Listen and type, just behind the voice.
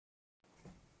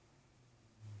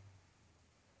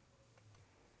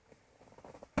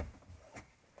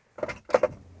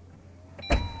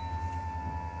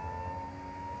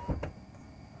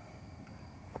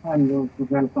Hello,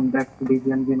 welcome back to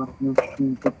division game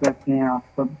अपनी। तो कैसे हैं आप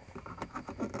सब?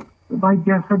 तो भाई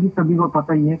जैसा कि सभी को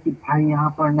पता ही है कि भाई यहाँ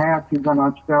पर नया सीजन आ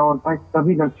चुका है और भाई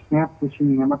सभी लग चुके हैं। कुछ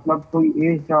नहीं है, मतलब कोई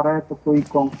एज जा रहा है तो कोई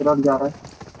कॉन्करर जा रहा है।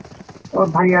 और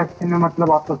भाई ऐसे में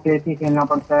मतलब आपको सेफ ही खेलना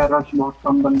पड़ता है। रश बहुत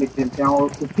कम बंदे खेलते हैं और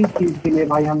उसी चीज के लिए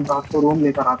भाई हम रात को रूम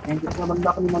लेकर आते हैं जिसमें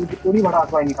बंदा अपनी मन की पूरी भड़ास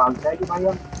भाई निकालता है कि भाई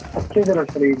हम अच्छे से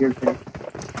रश करके खेलते हैं।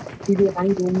 इसीलिए भाई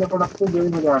रूम में थोड़ा तो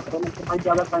ज्वाइन हो जाया करो, मतलब भाई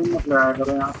ज्यादा टाइम मत लगाया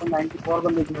करो। यहाँ पर 94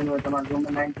 बंदे ज्वाइन हुए थे हमारे रूम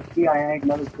में, 93 आए हैं। एक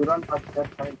बार तुरंत भाई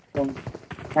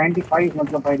 95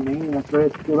 मतलब भाई नहीं,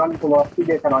 मतलब तुरंत को वापसी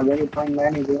देकर आ जाएगी। भाई मैं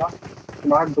नहीं देगा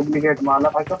तुम्हारा डुप्लीकेट माला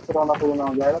भाई, सब पुराना पुराना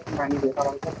हो जाएगा तो मैं नहीं देता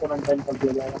भाई, सब तुरंत टाइम कर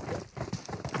दिया जाएगा।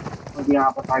 और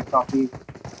यहाँ पर भाई काफी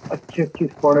अच्छी अच्छी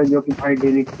स्क्वाड है जो कि भाई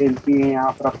डेली खेलती है।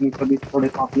 यहाँ पर अपनी सभी स्क्वाड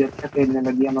काफी अच्छा खेलने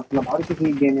लगी है, मतलब हर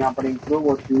किसी गेम यहाँ पर इम्प्रूव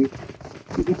होती हुई।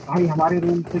 क्योंकि भाई हमारे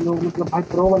रूम से लोग मतलब भाई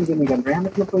प्रो बन के निकल रहे हैं,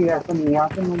 मतलब कोई ऐसा नहीं है यहाँ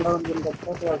से नूबड़ा बन के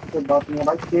निकलता है, तो ऐसी कोई बात नहीं है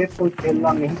भाई। सेफ कोई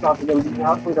खेलना नहीं चाहता जल्दी से,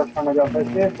 हर कोई रश करना चाहता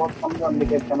है। सेफ बहुत कम बंदे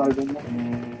खेलते हैं हमारे रूम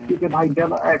में। क्योंकि भाई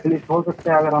जब एटलीस्ट हो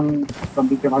सकता है अगर हम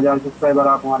कभी के 1000 सब्सक्राइबर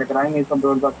आप हमारे कराएंगे सब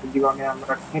 2025 में हम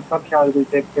रखें तब शायद कोई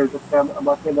सेफ खेल सकता है,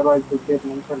 बाकी अदरवाइज कोई सेफ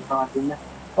नहीं खेलता हमारे टीम में।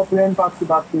 और प्लेन पास की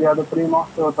बात की जाए तो प्री मॉक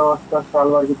से होता है उसका साल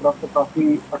भर की तरफ से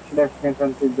काफी अच्छे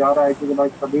डेस्टिनेशन से जा रहा है, क्योंकि भाई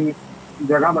सभी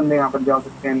जगह बंदे यहाँ पर जा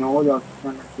सकते हैं, नो जा सकते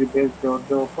हैं मिलिट्री बेस पे। और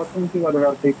जो अपॉर्चुनिटी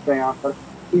वगैरह देखते हैं यहाँ पर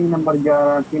 3 नंबर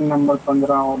 11, 3 नंबर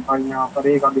 15 और भाई यहाँ पर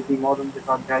एक आधी टीम और उनके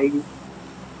साथ जाएगी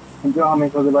जो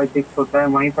हमेशा से भाई फिक्स होता है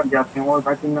वहीं पर जाते हैं। और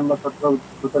भाई 3 नंबर 17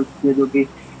 उतरती है जो कि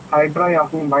हाइड्रा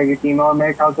यासीन भाई की टीम है, और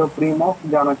मेरे ख्याल से प्रीमॉक्स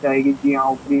जाना चाहेगी। जी हाँ,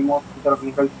 वो प्रीमॉक्स की तरफ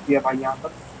निकल चुकी है भाई यहाँ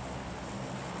पर।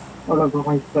 और लगभग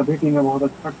भाई सभी टीमें बहुत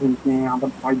अच्छा खेलती हैं यहाँ पर।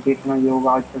 भाई देखना ये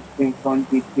होगा आज तक टीम कौन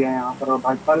जीतती है यहाँ पर। और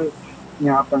भाई कल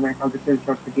यहाँ पर मेरे ख्याल से किल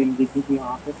शॉट की टीम जीती थी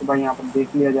यहाँ पे, तो भाई यहाँ पर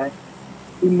देख लिया जाए।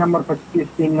 3 नंबर 25,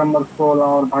 3 नंबर 16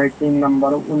 और भाई 3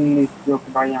 नंबर 19 जो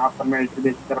कि भाई यहाँ पर मिलिट्री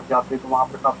बेस की तरफ जाते हैं, तो वहाँ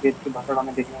पर काफी अच्छी भसड़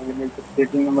हमें देखने को मिल सकती है।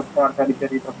 3 नंबर 4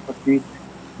 पेरी तरफ 25,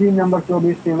 3 नंबर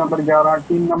 24, 3 नंबर 11,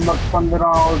 3 नंबर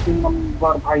 15 और 3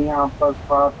 नंबर भाई यहाँ पर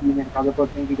 7 ही मेरे ख्याल से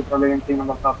कोचिंग की तरफ। लेकिन 3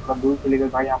 नंबर 7 थोड़ा दूर चले गए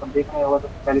भाई। यहाँ पर देखना ही होगा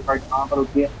सबसे पहली फाइट कहाँ पर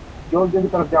होती है। जॉर्जिया की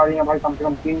तरफ जा रही है भाई, कम से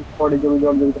कम 3 स्क्वाड जो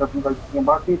जॉर्जिया की तरफ निकल चुकी है।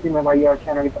 बाकी टीमें भाई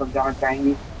आशियाना की तरफ जाना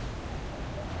चाहेंगी।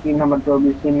 3 नंबर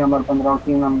 24, 3 नंबर 15 और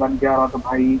 3 नंबर 11 तो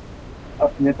भाई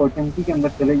अपने पोटेंसी के अंदर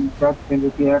चले जा चुके हैं, जो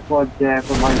कि एक्वा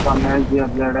जैक और भाई सामने एस जी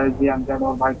एम जेड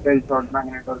और भाई फेल शॉट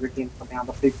मैग्नेटोर की टीम सब यहाँ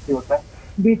पर फिक्स ही होता है।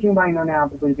 बीच में भाई इन्होंने यहाँ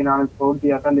पर कुछ दिनों में छोड़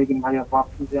दिया था, लेकिन भाई अब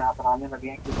वापसी से यहाँ पर आने लगे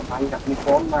हैं क्योंकि भाई अपनी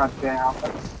फॉर्म में आते हैं यहाँ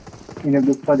पर। इन्हें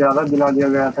गुस्सा ज्यादा दिला दिया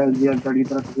गया था एस जी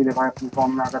तरफ, इसीलिए भाई अपनी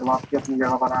फॉर्म में आकर वापसी अपनी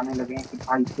जगह पर आने लगे हैं कि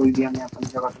भाई कोई भी हमें अपनी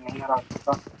जगह से नहीं हरा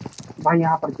सकता। भाई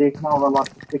यहाँ पर देखना होगा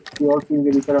वापस से किसी और टीम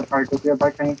के भी तरफ फाइट होती है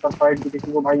भाई। कहीं पर फाइट भी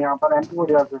किसी को भाई यहाँ पर एंटी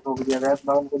बॉडी से ठोक दिया गया, तो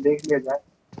भाई उनको देख लिया जाए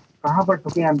कहाँ पर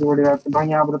ठुके एंटी बॉडी। तो भाई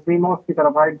यहाँ पर प्रीमोस की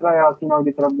तरफ हाइड्रा यासीन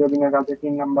की तरफ जो भी मेरे ख्याल से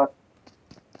 3 नंबर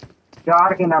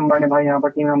 4 के नंबर ने भाई यहाँ पर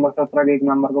 3 नंबर 17 के एक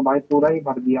नंबर को भाई पूरा ही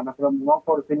भर दिया, मतलब नॉक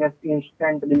और फिनिश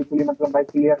इंस्टेंट बिल्कुल ही, मतलब भाई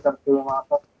क्लियर करते हुए वहां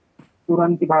पर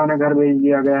तुरंत ही भाई उन्हें घर भेज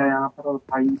दिया गया है यहाँ पर। और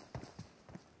भाई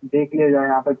देख लिया जाए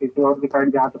यहाँ पर किसी और की फाइट,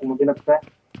 जहाँ तक मुझे लगता है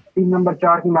 3 नंबर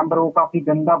 4 के नंबर वो काफी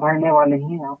गंदा भरने वाले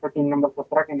हैं यहाँ पर 3 नंबर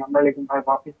 17 के नंबर। लेकिन भाई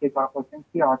वापिस से कोशिश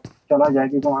की आज चला जाए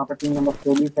क्योंकि वहाँ पर 3 नंबर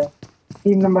 24 है,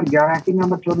 3 नंबर 11 है। 3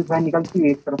 नंबर 24 भाई निकलती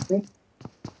है एक तरफ से,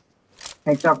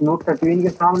 एक आप नोट करते हुए इनके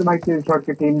सामने भाई किल शॉट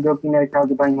की टीम जो कि मेरे ख्याल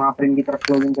से भाई वहाँ पर इनकी तरफ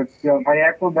क्लोजिंग करती है। और भाई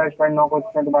एक्वा बैश भाई नॉक हो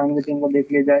चुके हैं, तो भाई उनकी टीम को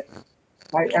देख लिया जाए।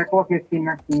 भाई एक्वा के टीम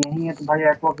में नहीं है, तो भाई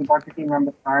एक्वा की बाकी टीम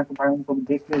मेंबर्स कहाँ है, तो भाई उनको भी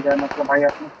देख लिया जाए। मतलब भाई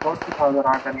अपने स्कोर की थोड़ा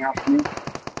रहा करें आप प्लीज।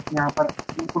 यहाँ पर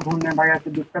इनको ढूंढने में भाई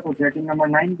ऐसी दिक्कत होती है। 3 नंबर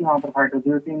 9 की वहाँ पर फाइट होती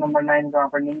है, 3 नंबर 9 का वहाँ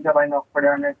पर निंजा भाई नॉक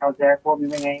पड़े मेरे ख्याल से। एक्वा भी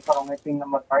मैं यहीं पर होंगे 3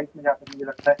 नंबर 22 में जाकर मुझे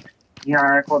लगता है।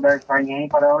 यहाँ एक्वा बैट भाई यहीं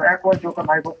पर है, और एक्वा जोकर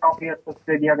भाई को काफी अच्छा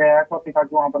से दिया गया है। एक्वा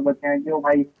पिकाचू वहाँ पर बचे हैं जो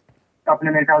भाई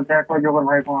अपने मेरे ख्याल से एक्वा जोकर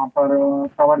भाई को वहाँ पर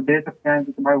कवर दे सकते हैं,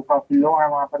 क्योंकि भाई वो काफी लो है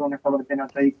वहाँ पर, उन्हें कवर देना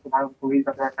चाहिए। तो भाई उसको ही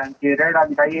का टाइम चाहिए। रेड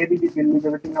आज भाई ये भी दिल्ली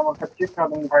जो 3 नंबर 25 का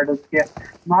फाइट हो चुकी है,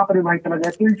 वहाँ पर भी भाई चला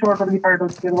जाए। किल शॉट की फाइट हो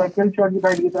चुकी है, तो भाई किल शॉट की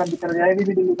फाइट की तरफ भी चला जाए। भी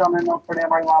दिल्ली का हमें नॉक पड़े हैं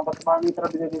भाई वहाँ पर, बाकी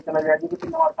तरफ भी चला जाए जो 3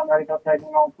 नंबर 15 की तरफ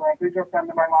नॉक है। किल शॉट के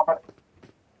अंदर भाई वहाँ पर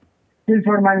किल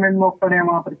शॉट मैगनेट नॉक पड़े हैं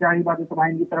वहाँ पर, क्या ही बात है। तो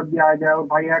भाई इनकी तरफ भी आ जाए, और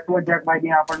भाई एक्वा जैक भाई भी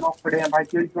यहाँ पर नॉक पड़े हैं भाई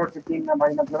किल शॉट की टीम में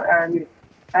भाई, मतलब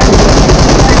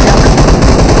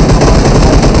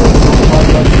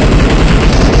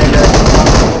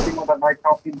भाई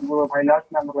काफी भाई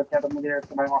लास्ट नंबर बचे हैं, तो मुझे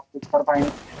भाई वापस कर पाएंगे।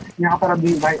 यहाँ पर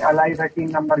अभी भाई अलाइव है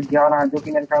 3 नंबर 11 जो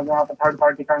कि मेरे ख्याल से यहाँ पर थर्ड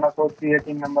पार्टी करना सोच रही है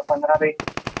 3 नंबर 15 पे।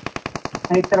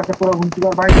 एक तरफ से पूरा घूम चुका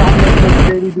है भाई। सामने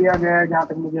दे भी दिया गया है जहाँ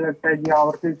तक मुझे लगता है जी हाँ।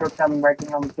 और फिर शॉट टाइमिंग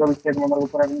बैटिंग नंबर 24 के नंबर को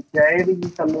पूरा फिनिश किया। एबीजी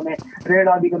सल्लू ने रेड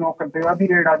आदि को नॉक करते हुए अभी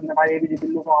रेड आदि ने भाई एबीजी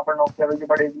बिल्लू को वहाँ पर नॉक किया।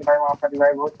 बड़े भाई वहाँ पर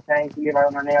रिवाइव हो चुके हैं, इसलिए भाई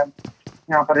उन्होंने अब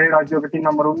यहाँ पर रेड आजू के टीम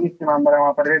नंबर 19 के नंबर है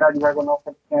वहाँ पर रेड आजू भाई को नॉक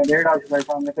करते हैं। रेड आजू भाई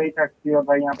सामने कई शॉट्स किए और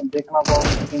भाई यहाँ पर देखना होगा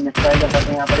उनकी टीम में ट्राई कर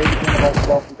सकते हैं। यहाँ पर एक टीम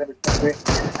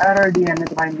आरआरडीएन ने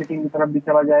तो भाई इनकी टीम की तरफ भी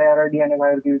चला जाए। आरआरडीएन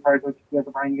भाई की फाइट हो चुकी है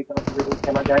तो भाई इनकी तरफ से जरूर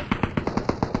चला जाए।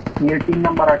 ये टीम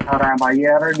नंबर 18 है भाई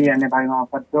आरआरडीएन है भाई वहाँ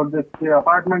पर जो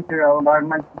अपार्टमेंट की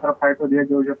तरफ फाइट हो रही है।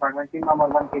 जो apartment team number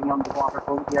 1 team number को वहाँ पर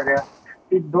ठोक दिया गया।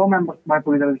 दो मेंबर्स भाई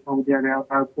पूरी तरह से ठोक दिया गया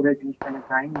और पूरे फिनिश करना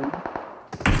चाहेंगे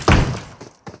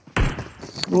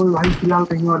वो भाई। फिलहाल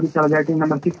कहीं और भी चला जाए। टीम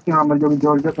नंबर 6 के नंबर जो कि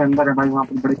जॉर्जिया के अंदर है भाई वहाँ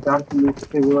पर बड़े चार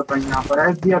से हुए और भाई यहाँ पर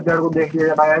एसडीएफ जेड को देख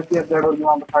लिया भाई। एसडीएफ जेड और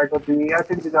वहाँ पर फाइट होती हुई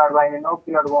एसिड बिगाड़ भाई ने 9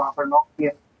 प्लेयर को वहाँ पर नॉक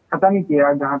किया, खत्म ही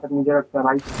किया जहाँ तक मुझे लगता है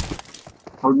भाई।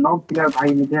 और 9 प्लेयर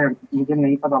भाई मुझे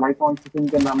नहीं पता भाई कौन सी टीम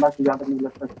के नंबर से ज्यादा मुझे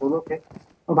लगता है सोलो के।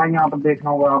 तो भाई यहाँ पर देखना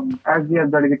होगा एसडीएफ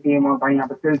जेड की टीम और भाई यहाँ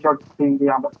पर किल शॉट टीम की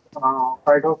यहाँ पर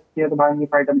फाइट हो सकती है। तो भाई इनकी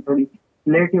फाइट अभी थोड़ी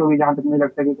लेट ही होगी जहाँ तक मुझे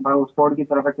लगता है कि भाई उस स्क्वाड की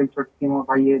तरफ किल शॉट टीम और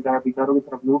भाई ये घरों की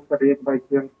तरफ लूट कर रही है। तो भाई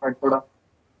फाइट थोड़ा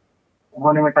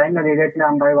होने में टाइम लगेगा, इसलिए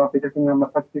हम भाई वापस टीम नंबर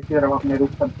 25 की तरफ अपने रुख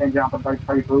करते हैं जहाँ पर भाई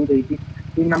फाइट हो ही रही थी।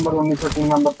 टीम नंबर 19 और टीम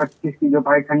नंबर 25 की जो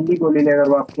भाई ठंडी गोली लेकर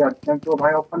वापसी आते हैं तो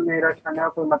भाई ओपन में रश करने का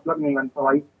कोई मतलब नहीं बनता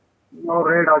भाई।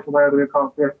 और रेड आशु भाई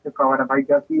काफी अच्छे कवर है भाई।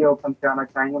 जैसे ये ओपन से आना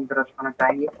चाहेंगे उनके रश करना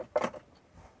चाहेंगे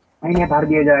इन्हें भर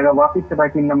दिया जाएगा। वापिस से भाई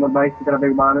टीम नंबर 22 की तरफ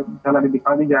एक बार झलक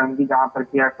दिखा दी जाएंगी जहाँ पर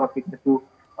किया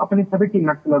अपनी सभी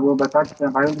टीममेट्स लगभग बता चुके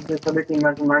हैं भाई। उनके सभी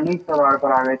टीममेट्स मरने सवार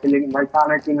पर आ गए थे, लेकिन भाई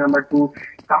सामने टीम नंबर 2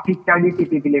 काफी कैडी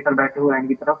टीपी लेकर बैठे हुए हैं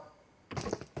इनकी तरफ।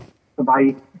 तो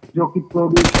भाई जो कि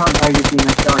भाई की टीम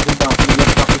है काफी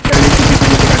कैडी टीपी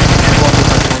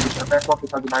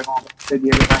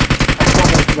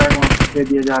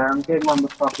दिया जा रहा है। उनके एक नंबर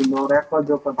काफी लो है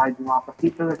जो पर भाई वहाँ पर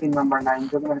तीसरे टीम नंबर 9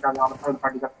 जो कि मेरे ख्याल में थर्ड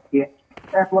पार्टी कर सकती है।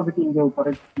 एक्वा की टीम के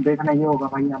ऊपर देखना ये होगा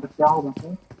भाई यहाँ पर क्या होगा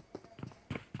सर।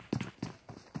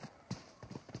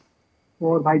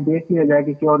 और भाई देख लिया जाए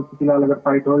किसी और की फिलहाल अगर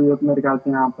फाइट हो रही हो तो मेरे ख्याल से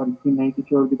यहाँ पर नहीं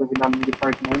किसी और की तो फिलहाल मुझे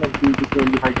फाइट नहीं लगती। किसी और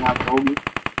की फाइट यहाँ पर होगी।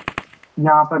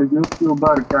 यहाँ पर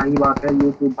यूट्यूबर क्या ही बात है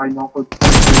यूट्यूब भाई नौ को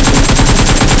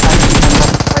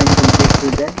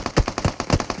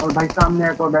और भाई सामने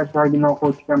एक और बेस्ट भाई नौ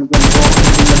को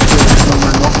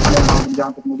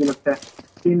जहाँ तक मुझे लगता है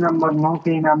टीम नंबर 9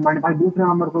 के नंबर भाई दूसरे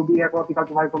नंबर को भी एक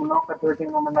भाई को नॉक करते हुए टीम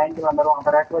नंबर 9 के नंबर वहाँ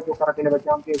पर एक्वा जो कर अकेले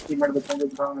बच्चे उनके टीममेट बच्चे जो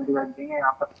डिवाइड देंगे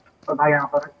यहाँ पर। और भाई यहाँ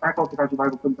पर एक्वा भाई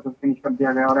को खुद तरफ फिनिश कर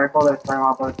दिया गया और एक्वा बेस्ट भाई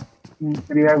वहाँ पर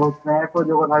रिवाइव होते हैं। एक्वा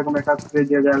जो भाई को मेरे ख्याल से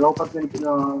दिया जाएगा ऊपर से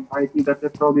भाई इधर से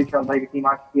प्रो भी भाई की टीम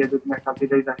आ चुकी है जो मेरे ख्याल से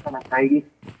इधर दर्शन आएगी।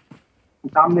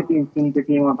 सामने टीम की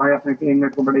टीम और भाई अपने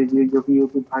टीममेट को बड़े जो कि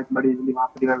यूट्यूब भाई बड़ी इजीली वहाँ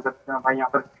पर रिवाइव करते हैं। भाई यहाँ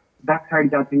पर बैक साइड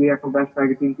जाती हुई है तो बैक साइड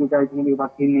की टीम क्योंकि आई थिंक बात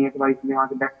तीन नहीं है तो भाई इसलिए वहाँ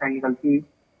से बैक साइड निकलती हुई।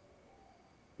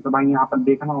 तो भाई यहाँ पर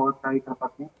देखना होगा ट्राई कर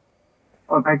पाते हैं।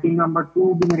 और भाई टीम नंबर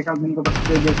 2 भी मेरे ख्याल में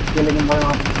बच्चे देख सकते हैं लेकिन भाई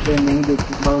वहाँ पर नहीं देख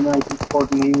सकते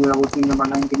स्पॉट नहीं हुआ वो टीम नंबर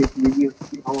 9 के लिए बिजी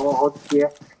हो चुकी है।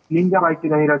 निंजा भाई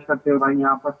सीधा ही रश करते हुए भाई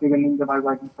यहाँ पर फिर निंजा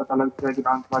भाई पता लग चुका है कि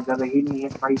डांस बात ज्यादा ही नहीं है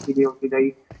भाई सीधे हो सीधा ही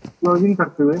क्लोजिंग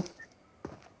करते हुए।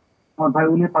 और भाई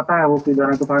उन्हें पता है वो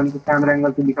किधर है तो भाई उनको कैमरा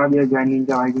एंगल से दिखा दिया जाए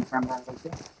निंजा भाई की कैमरा एंगल से।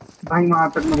 भाई वहाँ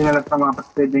तक मुझे नहीं लगता वहाँ पर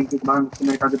स्टेज के बाद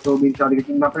मेरे ख्याल से तो भी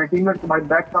अपने टीममेट को भाई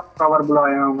बैकअप कवर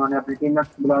बुलाया उन्होंने अपने टीममेट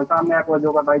को बुलाया। सामने एक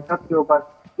वजह का भाई छत के ऊपर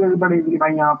बड़ी इजली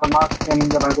भाई यहाँ पर मास्क किया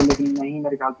निंजा भाई को लेकिन नहीं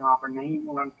मेरे ख्याल से वहाँ पर नहीं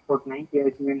उन्होंने शॉट नहीं किया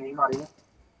इसलिए नहीं मारी है।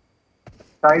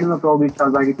 साइड में तो भी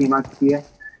भाई की टीम आ चुकी है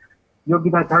जो कि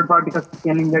भाई थर्ड पार्टी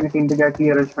का निंजा की टीम पे जैसी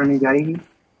अरेस्ट करनी जाएगी।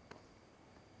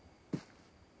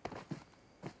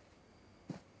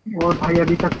 और भाई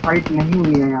अभी तक फाइट नहीं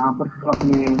हुई है यहाँ पर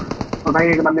अपने। और भाई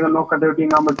एक बंदे को नॉक करते हुए टीम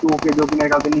नंबर 2 के जो कि मेरे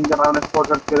ख्याल से निंजा भाई उन्हें स्पॉट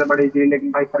करते थे बड़े इजीली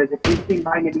लेकिन भाई तरह से प्रिंसिंग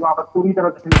भाई ने भी वहाँ पर पूरी तरह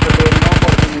से फिनिश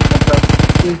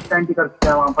कर चुका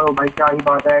है वहाँ पर। और भाई क्या ही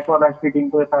बात है एक्वा बेस्ट की टीम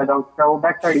को फायदा हो चुका है वो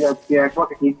बैक साइड जा चुकी है एक्वा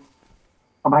की टीम।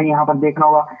 और भाई यहाँ पर देखना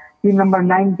होगा टीम नंबर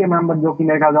 9 के मेंबर जो कि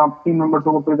मेरे ख्याल से टीम नंबर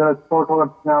 2 को पूरी तरह स्पॉट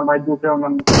होगा भाई दूसरे नंबर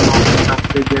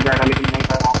दिया जाएगा लेकिन नहीं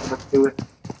भाई वहाँ पर बचते हुए।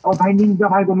 और भाई निंजा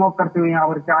भाई को नॉक करते हुए यहाँ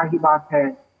पर क्या ही बात है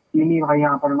चीनी भाई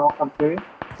यहाँ पर नॉक करते हुए।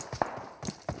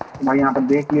 भाई यहाँ पर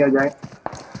देख लिया जाए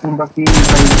उनका टीम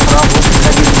खराब हो चुका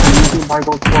है भाई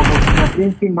को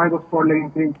प्रिंस किंग भाई को स्कोर लेकिन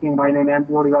प्रिंस किंग भाई ने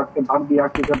थोड़ी बात से भाग दिया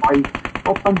क्योंकि भाई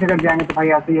ओपन से कर जाएंगे तो भाई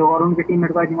ऐसे ही होगा। और उनके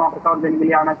टीममेट भाई वहाँ पर कवर देने के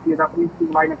लिए आना चाहिए था। प्रिंस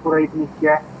किंग भाई ने पूरा ही फिनिश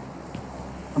किया है।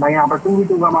 भाई यहाँ पर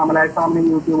 2v2 का मामला है सामने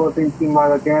यूट्यूब और प्रिंस किंग भाई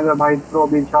होते हैं भाई प्रो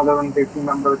भी शायद उनके टीम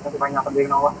मेंबर होते हैं। तो भाई यहाँ पर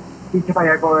देखना होगा पीछे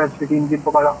भाई टीम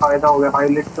जिसको बड़ा फायदा हो गया भाई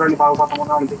लिटरली भाव खत्म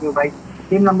होने वाली थी भाई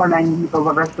टीम नंबर 9 तो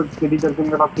वेस्ट के टीचर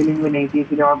के पास फीलिंग भी नहीं थी,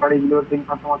 इसलिए वहाँ बड़ी ग्लोर टीम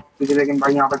खत्म हो चुकी थी। लेकिन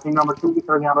भाई यहाँ पर टीम नंबर 2 की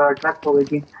तरफ यहाँ पर अट्रैक्ट हो गई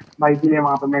थी भाई, इसलिए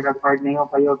वहाँ पर मेगा फाइट नहीं हो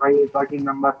पाई। और भाई एक बार टीम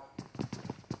नंबर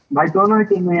भाई दोनों ही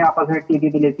टीमें आपस में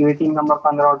टीटी लेती हुई, टीम नंबर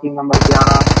 15 और टीम नंबर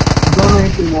 11 दोनों ही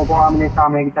टीमों को आमने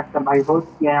सामने की टक्कर भाई हो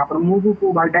चुकी है। यहाँ पर मुझू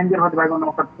को भाई डेंजर भाई को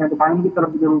नॉक करते हैं, तो भाई उनकी तरफ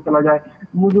भी जरूर चला जाए।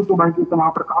 मुझू को भाई की तो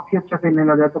वहाँ पर काफी अच्छा खेलने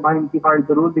लगा है, तो भाई उनकी फाइट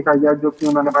जरूर दिखाई जाए, जो कि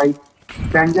उन्होंने भाई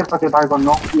डेंजर फतेह भाई को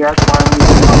नॉक किया है। तो भाई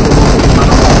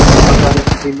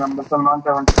टीम नंबर सलमान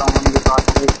 77 के साथ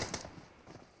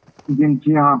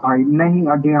जी हाँ भाई नहीं,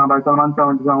 जी हाँ भाई सलमान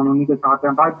 77 उन्हीं के साथ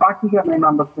हैं भाई। बाकी के अपने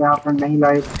मेंबर्स से यहाँ पर नहीं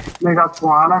लाए, मेरे साथ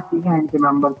सुहाना ठीक है इनके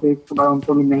मेंबर से, तो भाई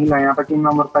उनको भी नहीं लाए यहाँ पर। टीम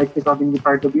नंबर 5 के साथ इनकी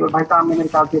फाइट होती है, और भाई सामने मेरे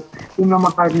साथ से टीम नंबर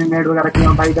 5 ने नेट वगैरह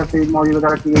किया भाई, इधर से मौजी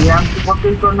वगैरह की गई है।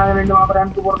 वहाँ पर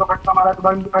M24 का फटका मारा, तो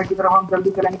भाई उनकी फाइट की तरफ हम जल्दी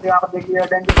चलेंगे। तो यहाँ पर देखिए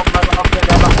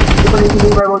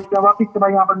वापिस से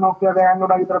भाई यहाँ पर नॉक किया गया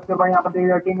एंगोडा की तरफ से। भाई यहाँ पर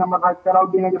देखिए टीम नंबर 5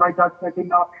 चलाउद्दीन है भाई चार्ज टीम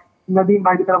नदीम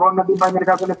भाई की तरफ, और नदीम भाई मेरे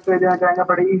ख्याल से स्प्रे देना चाहेंगे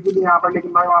बड़े इजीली यहाँ पर,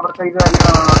 लेकिन भाई वहाँ पर सही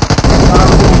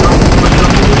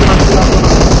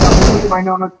भाई ने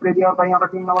उन्होंने स्प्रे दिया। और भाई यहाँ पर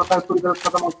टीम नंबर 5 पूरी तरह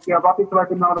खत्म हो चुकी है। वापिस भाई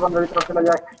टीम नंबर 15 की तरफ चला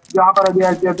जाए, जहाँ पर अभी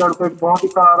एच जड़ पे बहुत ही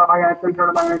करारा भाई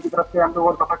की तरफ से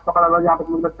M24 का फटका पड़ा था, जहाँ पर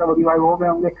मुझे लगता है वो रिवाइव हो गए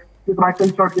होंगे, क्योंकि भाई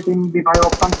किल शॉट की टीम भी भाई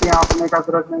ओपन से यहाँ पर मेरे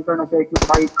रश नहीं करना चाहिए, क्योंकि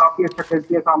भाई काफी अच्छा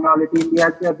खेलती है सामने वाली टीम भी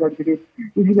एच की टीम,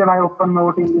 इसीलिए भाई ओपन में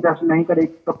वो टीम भी रश नहीं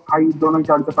करेगी, तो भाई दोनों ही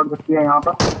चार्ज पड़ सकती है यहाँ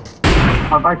पर।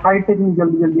 और भाई फाइट इतनी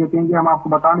जल्दी जल्दी होती है कि हम आपको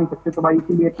बता नहीं सकते, तो भाई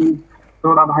इसीलिए प्लीज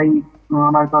थोड़ा भाई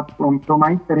हमारे साथ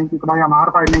कॉम्प्रोमाइज करें, क्योंकि भाई हम हर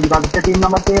फाइट नहीं दिखा सकते। टीम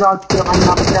नंबर 13 भाई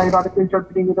यहाँ पर क्या बात है किल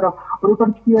शॉट टीम की तरफ, और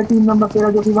उतर चुकी है टीम नंबर 13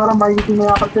 जो कि वारम भाई की टीम है।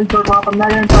 यहाँ पर किल शॉट वहाँ पर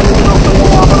मैगनेट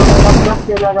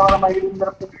किया जाएगा वारम भाई की टीम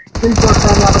तरफ से किल शॉट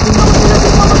है यहाँ पर टीम नंबर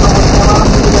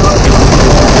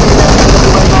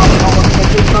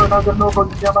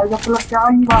 13 भाई क्या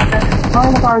ही बात है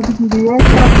भाई, पार्टी की गई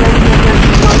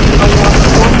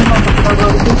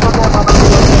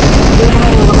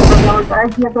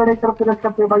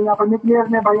करते भाई यहाँ पर न्यूक्लियर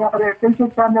ने भाई यहाँ पर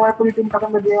पूरी टीम खत्म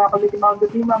कर दिया यहाँ पर, लेकिन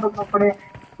टीम मेंबर्स पड़े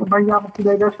भाई यहाँ पर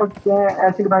सीधा रश सकते हैं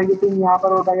एसिड भाई की टीम यहाँ पर,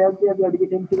 और भाई की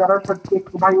टीम सीधा रश सकती है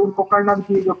भाई, उनको करना भी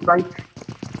चाहिए जो भाई,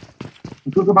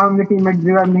 क्योंकि भाई उनकी टीम में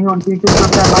डिवाइड नहीं होती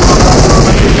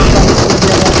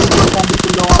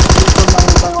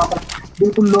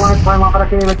बिल्कुल लो है भाई, वहाँ पर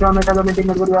अकेले बच्चे में टीम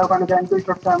में करना चाहेंगे।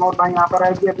 और भाई यहाँ पर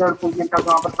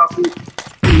वहाँ पर काफी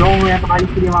लो हुए हैं, तो भाई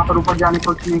इसलिए वहाँ पर ऊपर जाने की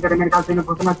कोशिश नहीं करें। मेरे ख्याल से इन्हें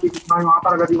सोचना चाहिए भाई वहाँ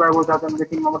पर अगर रिवाइव हो जाता है मुझे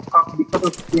टीम में काफी दिक्कत हो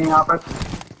सकती है। यहाँ पर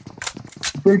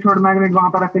फिर छोड़ मैग्नेट वहाँ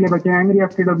पर अकेले बचे हैं,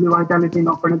 FTW भाई 40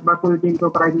 नॉक करने के बाद पूरी टीम को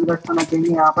प्राइज रश करना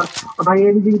चाहिए यहाँ पर। और भाई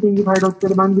एबीजी की टीम की फाइट होती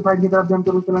है, बंद की फाइट की तरफ जम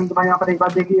जरूर चलेंगे। तो भाई यहाँ पर एक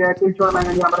बात देखिए फिर छोड़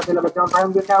मैग्नेट यहाँ पर अकेले बचे, और भाई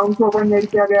उनके ऊपर नेट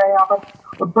किया गया है यहाँ पर,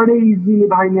 और बड़े इजीली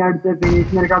भाई नेट से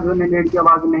फिनिश, मेरे ख्याल से नेट की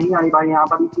आवाज नहीं आई भाई यहाँ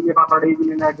पर, इसीलिए बड़े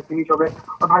इजीली नेट से फिनिश हो गए।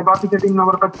 और भाई बाकी से टीम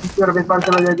नंबर 25 की तरफ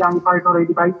चला जाए जहाँ की फाइट हो रही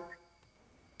थी भाई,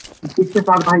 इसके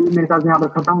साथ भाई मेरे ख्याल से यहाँ पर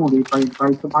खत्म हो गई फाइट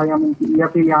भाई। तो भाई हम या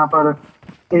फिर यहाँ पर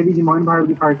एबीजी मोइन भाई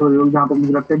की फाइट हो रही है जहाँ तक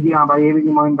मुझे लगता है, जी हाँ भाई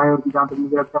एबीजी मोइन भाई और जहाँ तक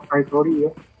मुझे लगता है फाइट हो रही है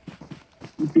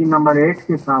टीम नंबर 8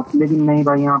 के साथ, लेकिन नहीं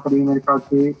भाई यहाँ पर मेरे ख्याल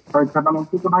से फाइट खत्म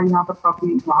होती है। तो भाई यहाँ पर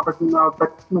काफी वहाँ पर टीम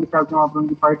 25 मेरे ख्याल से वहाँ पर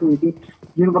उनकी फाइट हुई थी,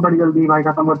 जिनको बड़ी जल्दी भाई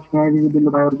खत्म कर चुके हैं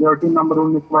बिल्लू भाई, और टीम नंबर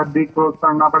 19 के बाद ब्रिक क्रॉस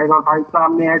करना पड़ेगा। और भाई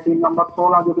सामने है टीम नंबर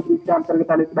 16 जो कि ब्रिक कैंसर के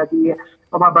पहले से बैठी है,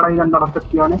 तो भाई बड़ा ही गंदा भर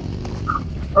सकती है उन्हें।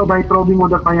 तो भाई प्रो भी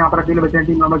मोदक भाई यहाँ पर अकेले बचे हैं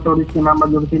टीम नंबर 24 के मेंबर,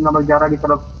 जो कि टीम नंबर 11 की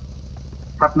तरफ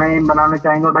अपना एम बनाना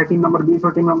चाहेंगे। और भाई टीम नंबर 20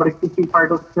 और टीम नंबर 21 की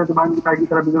फाइट हो सकती है, तो भाई की फाइट की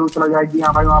तरफ जरूर चला जाएगी।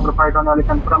 यहाँ भाई वहाँ पर फाइट होने वाले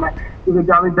कंफर्म है, क्योंकि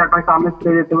जावेद जट भाई सामने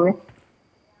स्प्रे देते हुए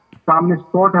सामने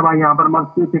स्पॉट है भाई यहाँ पर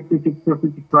मर्सी 56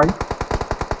 भाई,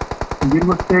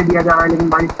 जिनको स्प्रे दिया जा रहा है, लेकिन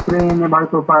भाई स्प्रे में भाई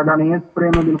कोई फायदा नहीं है, स्प्रे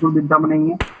में बिल्कुल भी दम नहीं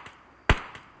है,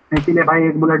 इसीलिए भाई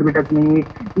एक बुलेट भी टच नहीं है।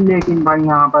 लेकिन भाई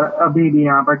यहाँ पर अभी भी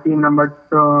यहाँ पर टीम नंबर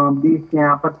 20 के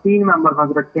यहाँ पर 3 मेंबर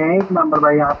फंस रखे हैं, एक मेंबर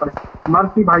भाई यहाँ पर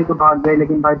मर्सी भाई तो भाग गए,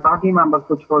 लेकिन भाई बाकी मेंबर्स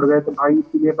को छोड़ गए, तो भाई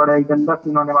इसीलिए बड़ा ही गंदा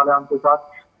सीन होने वाला है उनके साथ।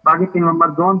 बाकी 3 मेंबर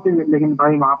जोन से, लेकिन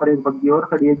भाई वहाँ पर एक बग्गी और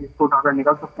खड़ी है जिसको उठाकर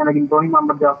निकल सकते हैं, लेकिन 2 ही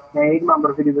मेंबर जा सकते हैं, एक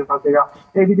मेंबर फिर इधर फंसेगा।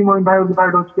 एबीजी मोइन भाई उनकी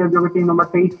फाइट हो चुकी है, जो कि टीम नंबर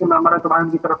 23 के मेंबर है, तो भाई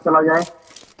उनकी तरफ चला जाए।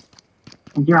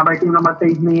 जी हाँ भाई टीम नंबर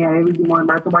 23 में है एबीजी मोइन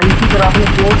भाई, तो भाई इसी तरह अपने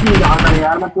स्लोट में रहा करें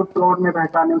यार, मतलब स्लोट में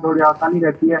पहचानने में थोड़ी आसानी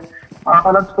रहती है, आप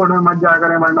अलग स्पोर्ट में मत जाया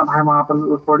करें, वरना भाई वहाँ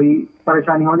पर थोड़ी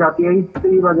परेशानी हो जाती है।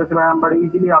 इसी वजह से भाई हम बड़े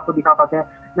इजीली आपको दिखा पाते हैं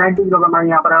 90 लोग भाई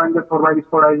यहाँ पर एवेंजर 4 भाई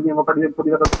स्कोर आई वो पूरी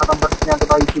तरह खत्म कर सकते हैं, तो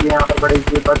भाई इसीलिए यहाँ पर बड़े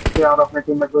इजीली बचते हैं और अपने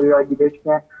टीम में पूरी आई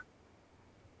बेचते हैं।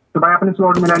 तो भाई अपने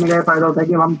स्लॉट में रहने का ये फायदा होता है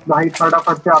कि हम भाई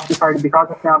फटाफट से आपकी फाइट दिखा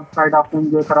सकते हैं, आपकी फाइट आपको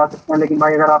एंजॉय करा सकते हैं। लेकिन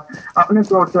भाई अगर आप अपने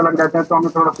स्लॉट से अलग रहते हैं तो हमें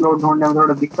थोड़ा स्लॉट ढूंढने में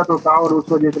थोड़ा दिक्कत होता है, और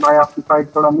उस वजह से भाई आपकी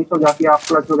फाइट थोड़ा मिस हो जाती है, आप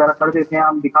क्लच वगैरह कर देते हैं,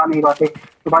 हम दिखा नहीं पाते।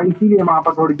 तो भाई इसीलिए वहाँ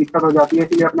पर थोड़ी दिक्कत हो जाती है,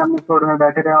 इसीलिए अपने अपने स्कोर में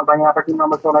बैठे रहे। और भाई यहाँ पर टीम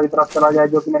नंबर 16 की तरफ चला जाए,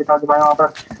 जो कि मेरे ख्याल से भाई वहाँ पर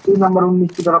टीम नंबर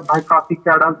 19 की तरफ भाई काफी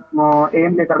ज्यादा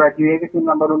एम लेकर बैठी हुई है कि टीम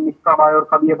नंबर 19 कब आए और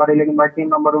कब ये भरे। लेकिन भाई टीम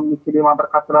नंबर 19 के लिए वहाँ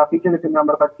पर खतरा पीछे से टीम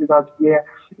नंबर 25 आ चुकी है,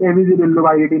 एबीसी बिल्लू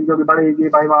भाई की टीम, जो कि बड़े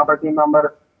भाई वहाँ पर टीम नंबर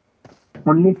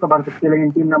 19 को भर सकती है। लेकिन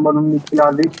टीम नंबर 19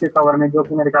 फिलहाल रिच के कवर में, जो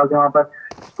कि मेरे ख्याल से वहाँ पर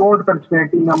स्कोर कर चुके हैं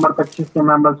टीम नंबर 25 के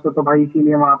मेंबर्स को। तो भाई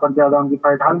इसीलिए वहाँ पर ज्यादा उनकी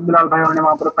फाइट, हल्क बिलाल भाई ने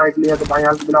वहाँ पर फाइट लिया। तो भाई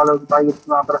हल्क बिलाल भाई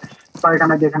वहाँ पर फाइट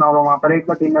हमें देखना होगा। वहाँ पर एक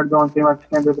तो टीम जोन से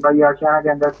जो कि भाई आशियाना के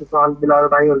अंदर से हल्क बिलाल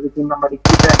भाई और टीम नंबर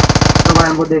 21 है, तो भाई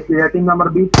हमको देख लिया। टीम नंबर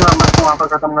 20 के मेंबर्स को वहाँ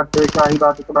पर खत्म करते हुए क्या ही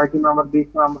बात है। तो भाई टीम नंबर 20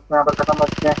 के मेंबर्स को यहाँ पर खत्म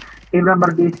करते हैं। टीम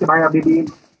नंबर 20 के भाई अभी भी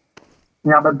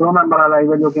यहाँ पर 2 मेंबर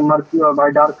अलाइव है, जो कि मर्सी और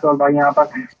भाई डार्क सोल भाई यहाँ पर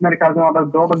मेरे ख्याल से वहाँ पर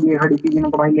 2 बंदी खड़ी थी,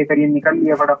 जिनको भाई लेकर ये निकल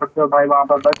लिया फटाफट से। और भाई वहाँ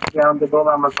पर बच गया, उनके 2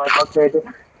 मेंबर्स भाई फंस गए थे।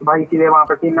 तो भाई इसीलिए वहाँ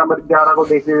पर टीम नंबर 11 को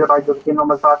देख लीजिए भाई, जो टीम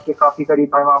नंबर 7 के काफी करीब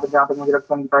भाई वहाँ पर, जहाँ तक मुझे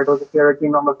लगता है फाइट हो सकती है। अगर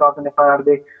टीम नंबर 7 ने फायर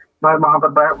दे भाई वहाँ पर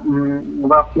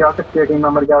वापसी आ सकती है टीम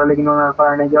नंबर 11, लेकिन उन्होंने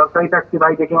फायर नहीं किया। और कई फैक्ट्री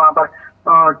भाई देखिए वहाँ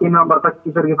पर टीम नंबर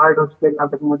 25 की फाइट हो सकती है, जहाँ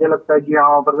तक मुझे लगता है। जी हाँ,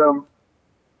 वहाँ पर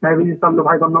मैं भी सब लोग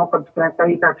भाई को 9 कर चुके हैं,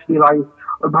 कई फैक्ट्री भाई,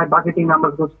 और भाई बाकी टीम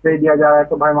मेंबर्स को स्प्रे दिया जा रहा है।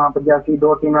 तो भाई वहाँ पर जैसे ही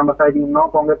 2 टीम मेंबर्स आई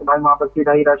 9 होंगे, तो भाई वहाँ पर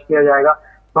सीधा ही रश किया जाएगा।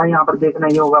 भाई यहाँ पर देखना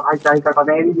ही होगा भाई क्या ही कर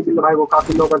पाते हैं। एबीसी भाई को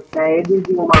काफी लोग करते हैं,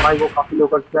 एबीसी उमर भाई को काफी लोग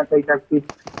करते हैं, कई फैक्ट्री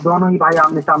दोनों ही भाई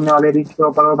आमने सामने वाले रिच के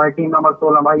ऊपर। और भाई टीम नंबर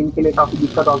 16 भाई इनके लिए काफी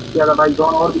दिक्कत आ सकती है, अगर भाई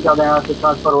जोन और भी ज्यादा यहाँ से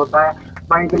ट्रांसफर होता है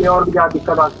भाई इनके लिए और भी ज्यादा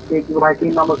दिक्कत आ सकती है। क्योंकि भाई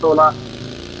टीम नंबर 16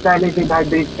 पहले से भाई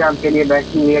ब्रिज कैंप के लिए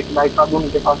बैठी हुई है कि भाई कब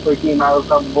उनके पास कोई टीम आए और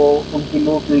कब वो उनकी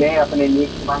लूट लें अपने लिए,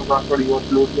 भाई थोड़ी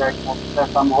बहुत लूट जाए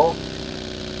कम हो।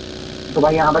 तो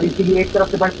भाई यहाँ पर इसीलिए एक तरफ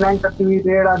से भाई प्लान करती हुई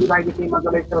रेड आदि भाई की टीम,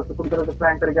 मतलब एक तरफ से पूरी तरह से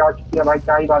प्लान करके आ चुकी है। भाई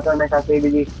क्या ही बात है, मैं कहते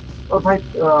भी। और भाई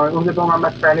उनके 2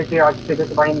 मेंबर्स पहले से आ चुके थे,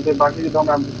 तो भाई इनके बाकी के 2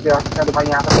 मेंबर्स आ चुके हैं। तो भाई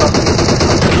यहाँ पर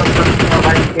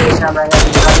भाई के कैमरा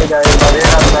निकाले जाए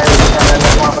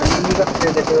वहाँ पर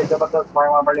देते हुए जबरदस्त भाई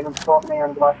वहाँ पर, लेकिन स्टॉप नहीं है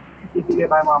उनके पास, इसीलिए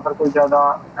भाई वहाँ पर कोई ज्यादा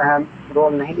अहम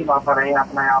रोल नहीं निभा पा रहे हैं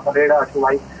अपना यहाँ पर रेड आशु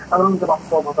भाई। अगर उनके पास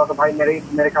स्टॉप होता तो भाई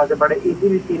मेरे ख्याल से बड़े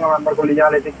इजीली तीनों मेंबर को ले जा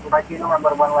लेते, क्योंकि भाई तीनों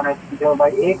मेंबर 1-1 है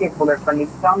भाई, एक बुलेट पर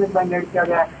सामने भाई नेट किया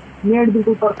गया है। नेट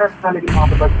बिल्कुल परफेक्ट था, लेकिन वहाँ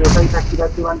पर बच्चे कई फैक्ट्री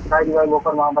रिवाइव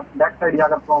होकर वहाँ पर बैक साइड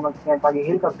जाकर परफॉर्मेंस किया ताकि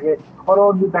हिल कर सके,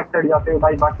 और भी बैक साइड जाते हुए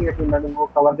भाई बाकी के टीम में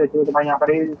कवर देते हुए। तो भाई यहाँ पर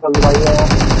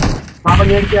वहाँ पर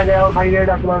नेट किया गया और भाई रेड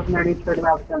स्टेट में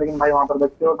आ सकते हैं, लेकिन भाई वहाँ पर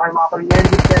बच्चे और भाई वहाँ पर नेट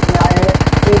भी स्टेट में आए हैं।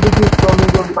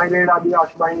 जो कि भाई रेड आदि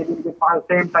आशु भाई ने जिनके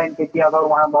सेम टाइम पे किया था, और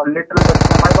वहाँ बहुत लिटरल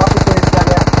भाई वापस नेट किया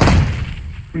गया।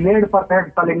 नेट परफेक्ट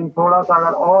था, लेकिन थोड़ा सा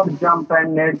अगर और जंप एंड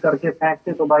नेट करके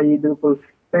फेंकते तो भाई बिल्कुल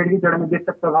पेड़ की जड़ में गिर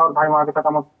सकता था और भाई वहाँ से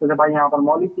खत्म हो सकते थे। भाई यहाँ पर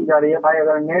मौलिक की जा रही है भाई,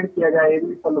 अगर नेट किया जाए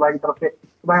भाई की तरफ से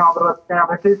तो भाई वहाँ पर बचते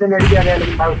हैं। फिर से नेट किया गया,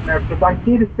 लेकिन भाई उस नेट से भाई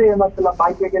फिर से मतलब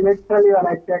भाई के लिटरली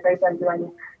वाला किया कई टाइम के भाई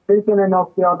फिर से उन्हें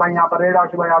नॉक किया। और भाई यहाँ पर रेड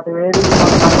आशु भाई आते हुए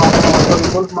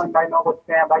भाई नॉक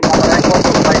होते हैं। भाई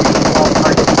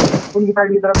उनकी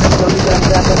साइड की तरफ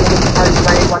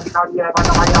एक बार दिखा दिया है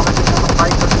भाई यहाँ पर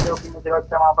जो कि मुझे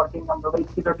लगता है वहाँ पर टीम नंबर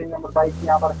 21 और टीम नंबर 22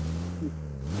 यहाँ पर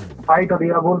फाइट हो रही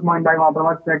है। वुल्फ माइंड भाई वहाँ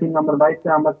पर टीम नंबर 22 से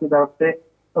अहमद की तरफ से।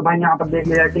 तो भाई यहाँ पर देख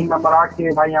लिया टीम नंबर 8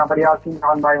 के भाई यहाँ पर यासीन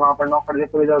खान भाई वहाँ पर नॉक कर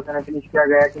देते हुए से फिनिश किया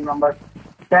गया है। टीम नंबर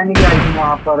 10 की आई थी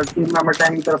वहाँ पर, टीम नंबर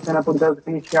 10 की तरफ से पूरी तरह से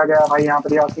फिनिश किया गया भाई यहाँ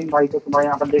पर यासीन भाई को। तो भाई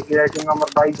यहाँ पर देख लिया टीम नंबर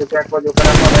 22 जो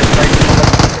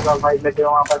भाई लेते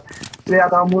वहाँ पर प्लेयर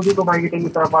था मोदी को भाई की टीम की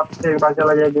तरफ वापस से एक बार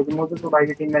चला जाए, जो कि मोदी को भाई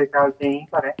की टीम मेरे ख्याल से यहीं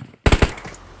पर है।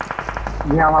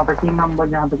 यहाँ वहाँ पर टीम नंबर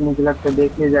जहाँ तक मुझे लगता है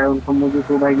देख लिया जाए उनको मोदी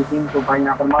को भाई की टीम को भाई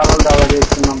यहाँ पर मार्वल डाला गया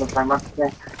टीम नंबर 5 है।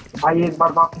 भाई एक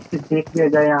बार वापस से देख लिया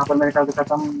जाए यहाँ पर मेरे ख्याल से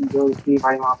खत्म जो थी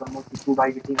भाई वहाँ पर मोदी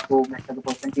भाई की टीम को मेरे ख्याल से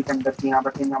 20 के अंदर थी। यहाँ पर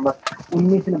टीम नंबर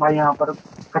 19 ने भाई यहाँ पर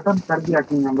खत्म कर दिया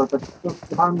टीम नंबर 25।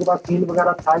 तो भाई उनके पास फील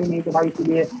वगैरह था ही नहीं, तो भाई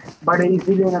इसलिए बड़े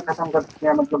इजीली उन्हें खत्म कर सकते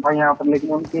हैं मतलब भाई यहाँ पर। लेकिन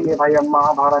उनके लिए भाई अब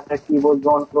महाभारत है कि वो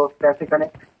जोन क्रॉस कैसे करें।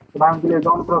 तो भाई उनके लिए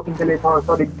जोन क्रॉसिंग के लिए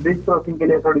सॉरी ब्रिज क्रॉसिंग के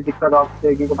लिए थोड़ी दिक्कत आ सकती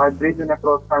है, क्योंकि भाई ब्रिज उन्हें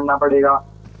क्रॉस करना पड़ेगा।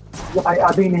 तो भाई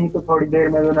अभी नहीं तो थोड़ी देर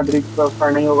में उन्हें ब्रिज क्रॉस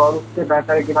करना ही होगा, और उससे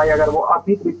बेहतर है कि भाई अगर वो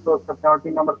अभी ब्रिज क्रॉस करते हैं और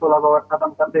टीम नंबर 16 को अगर खत्म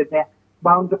कर देते हैं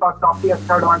भाई उनके पास काफी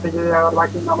अच्छा एडवांटेज है। अगर भाई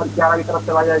टीम नंबर 11 की तरफ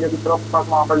चला जाए जो कि ड्रॉप पास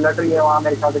वहाँ पर लड़ रही है, वहाँ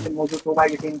मेरे ख्याल से मौजूद भाई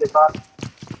की टीम के साथ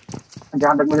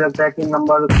जहाँ तक मुझे लगता है टीम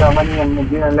नंबर 7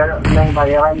 नहीं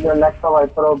भाई एवेंजर लेक्स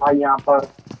वाइपर भाई यहाँ पर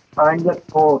एवेंजर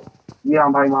 4 जी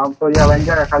हाँ भाई वहाँ तो ये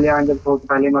एवेंजर है, खाली एवेंजर 4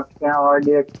 पहले मर चुके हैं और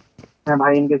डेट है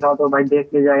भाई इनके साथ। और भाई देख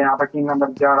लिया जाए यहाँ पर टीम नंबर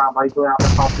 11 भाई तो यहाँ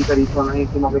पर काफी करीब तो नहीं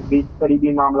टीमों के बीच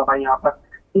करीबी मामला भाई यहाँ पर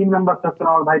टीम नंबर 17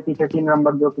 और भाई पीछे टीम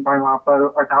नंबर जो कि भाई वहाँ पर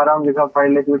 18 उनके साथ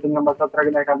फाइट लेती हुई टीम नंबर 17 के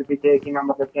मेरे ख्याल से पीछे एक ही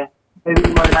नंबर रखे हैं।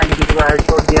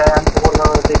 हेडशॉट दिया है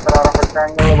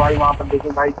जाएंगे और भाई वहाँ पर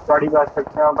देखिए भाई गाड़ी बच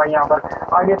सकते हैं और भाई यहाँ पर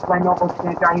आगे से भाई नौ पहुंचते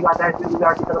हैं। क्या ही बात है ऐसी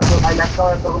गुजरात की तरफ से भाई लगता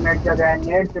है तो नेट किया गया है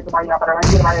नेट से तो भाई यहाँ पर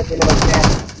अवेंजर भाई अकेले बचते हैं।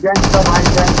 गैंगस्टर भाई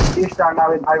गैंग स्टार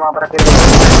नाविद भाई वहाँ पर अकेले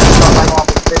बचते हैं भाई वहाँ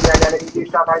पर स्प्रे दिया गया लेकिन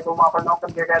स्टार भाई तो वहाँ पर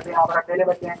नौकर के कहते हैं यहाँ पर अकेले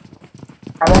बचे हैं।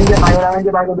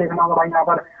 अवेंजर भाई को देखना होगा भाई यहाँ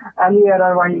पर अली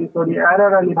एरर भाई सॉरी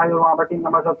एरर अली भाई और वहाँ पर 3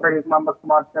 नंबर 17 इस नंबर को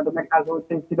मारते हैं तो मेरे ख्याल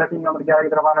से सीधा 3 नंबर 11 की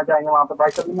तरफ आना चाहेंगे। वहाँ पर भाई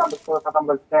सभी नंबर को खत्म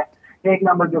करते हैं। 1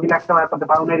 नंबर जो कि लगता है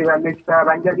भाई उन्हें रिवाइव मिल चुका है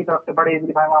अवेंजर की तरफ से बड़े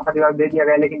इजली भाई वहाँ पर रिवाइव दे दिया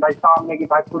गया लेकिन भाई सामने की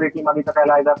भाई पूरी टीम अभी तक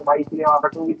लाएगा तो भाई इसलिए वहाँ पर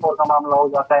 2v4 का मामला हो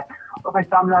जाता है और भाई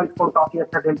सामने वाली स्कोर काफी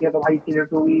अच्छा खेलती है तो भाई इसीलिए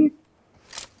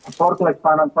 2v4 को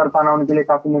कर पाना उनके लिए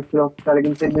काफी मुश्किल हो सकता है।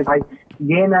 लेकिन फिर भी भाई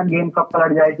गेम है गेम कब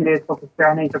पलट जाए इसलिए इसको कुछ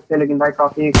कह नहीं सकते लेकिन भाई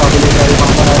काफी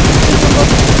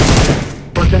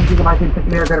क्वेश्चन की भाई फिर से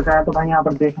क्लियर करता है तो भाई यहाँ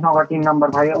पर देखना होगा 3 नंबर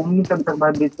भाई 19 तक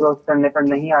भाई ब्रिज क्रॉस करने पर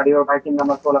नहीं आ रही और भाई 3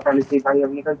 नंबर 16 पहले से भाई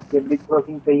अब निकल चुके ब्रिज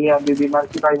क्रॉसिंग चाहिए अभी भी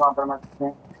मर्सी भाई वहाँ पर मर सकते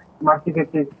हैं। मर्सी के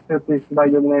भाई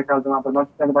जो मेरे ख्याल से वहाँ पर मर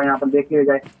सकते हैं तो भाई यहाँ पर देख लिया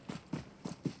जाए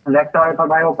लेफ्ट वाले पर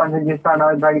भाई ओपन से जिसका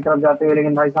नाविद भाई की तरफ जाते हुए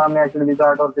लेकिन भाई सामने एसिड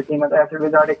विजार्ड और टीम एसिड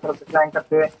विजार्ड एक तरफ से फ्लैंक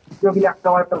करते हुए जो कि लेफ्ट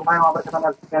वाले पर भाई वहाँ पर खत्म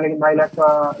कर सकते हैं लेकिन भाई लेफ्ट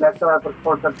वाले पर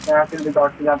स्पोर्ट करते हैं एसिड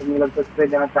विजार्ड से जहाँ तक मिलकर तो स्प्रे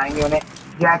देना चाहेंगे उन्हें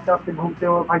जैक तरफ से घूमते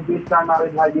हुए भाई जिसका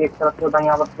नाविद भाई भी एक तरफ से भाई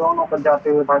यहाँ पर दोनों पर जाते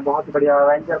हुए भाई बहुत ही बढ़िया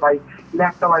अवेंजर भाई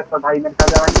लेफ्ट वाले पर भाई मेरे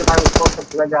ख्याल अवेंजर भाई उसको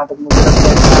सकते हैं जहाँ तक मुझे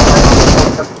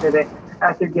सकते थे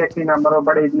एसिड के 3 नंबर और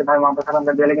बड़े इजली भाई वहाँ पर खत्म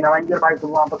कर दिया लेकिन अवेंजर भाई को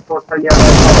वहाँ पर स्पोर्ट कर लिया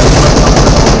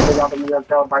जहाँ पर मुझे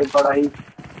लगता है और भाई बड़ा ही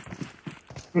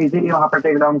इजीली वहाँ पर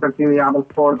टेक डाउन करती हुई यहाँ पर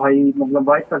स्कोर भाई मतलब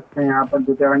वाइस सकते हैं यहाँ पर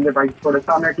जो एवेंजर भाई स्कोर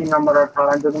सामने 3 नंबर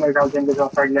 18 जो मेरे ख्याल से इनके साथ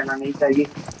फाइट लेना नहीं चाहिए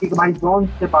क्योंकि भाई जोन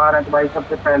से बाहर है तो भाई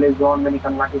सबसे पहले जोन में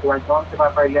निकलना क्योंकि भाई जोन से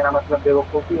बाहर फाइट लेना मतलब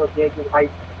बेवकूफ़ी होती है क्योंकि भाई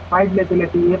फाइट लेते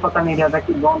लेते ये पता नहीं रहता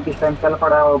कि जोन किस टाइम चल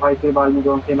पड़ा है और भाई फिर बाद में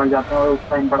जोन से मर जाते हैं और उस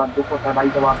टाइम बड़ा दुख होता है भाई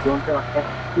जब आप जोन से रखते हैं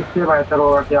इससे बेहतर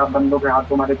होगा कि आप बंदों के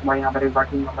हाथों मारे तो भाई यहाँ पर एक बार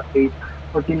 3 नंबर 23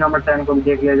 और 3 नंबर 10 को भी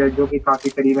देख लिया जाए जो कि काफी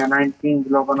करीब है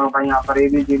 19 लोगों ने भाई यहाँ पर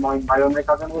एबीजी मोइन भाई और मेरे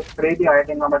ख्याल वो स्प्रे भी आया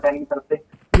 3 नंबर 10 की तरफ से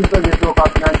जिस वजह से वो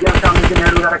काफी सामने से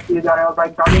नेट वगैरह किए जा रहे हैं और भाई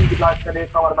गाड़ी की क्लास करे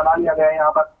कवर बना लिया गया है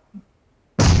यहाँ पर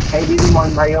एबीजी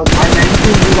मोइन भाई और भाई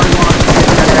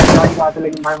 19 बात है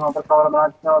लेकिन भाई वहाँ पर कवर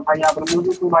बना और भाई यहाँ पर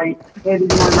मुझे तो भाई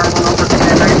एबीजी मोइन भाई बना सकते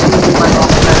हैं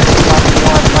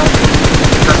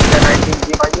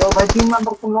भाई 3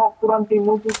 नंबर को नॉक तुरंत ही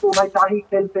मुझे तो भाई शाही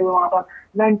खेलते हुए वहाँ पर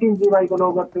 19 जी भाई को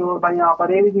नॉक करते हुए भाई यहाँ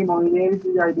पर एबीजी मोइन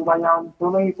एबीजी जाए भाई यहाँ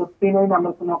दोनों ही तीनों ही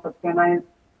नंबर को नॉक करते हैं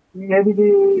एबीजी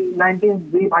 19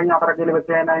 जी भाई यहाँ पर अकेले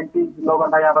बच्चे हैं 19 लोगन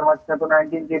भाई यहाँ पर बचते हैं तो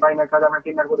 19 जी भाई मैं कहा मैं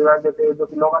टीम को रिवाइव देते हैं जो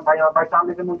कि लोगन भाई और भाई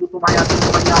सामने से मुझे तो भाई आते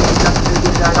हैं भाई यहाँ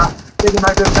जाएगा लेकिन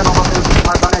भाई क्वेश्चन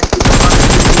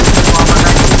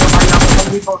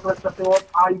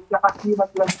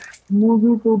मतलब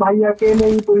मुझे तो भाई अकेले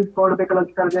ही पूरी स्क्वाड पे क्लच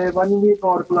कर गए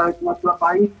 1v4 क्लच मतलब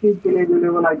भाई इस चीज के लिए जो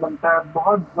लेवल आई बनता है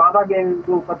बहुत ज्यादा गेम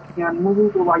जो कर चुके हैं मुझे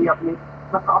तो भाई अपने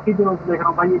मैं काफी दिनों से देख रहा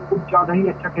हूँ भाई कुछ ज्यादा ही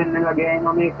अच्छा खेलने लगे हैं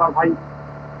इन्होंने एक बार भाई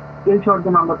किल शॉट के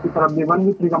नंबर की तरफ भी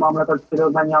 1v3 का मामला करते थे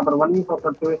और भाई यहाँ पर 1v4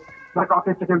 करते हुए मैं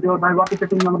काफी अच्छे खेलते और भाई वापस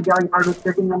 3 नंबर 11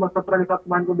 की 3 नंबर 17 के साथ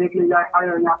मैंने को देख लिया जाए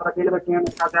यहाँ पर अकेले बच्चे हैं को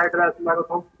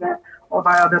ठोक सकते हैं और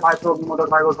भाई आधे भाई तो मोटर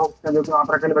भाई को ठोक सकते हैं जो कि वहाँ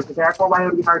पर अकेले बच्चे थे एको भाई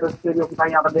और की फाइट होती है जो कि भाई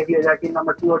यहाँ पर देख लिया जाए 3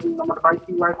 नंबर 2 और 3 नंबर 22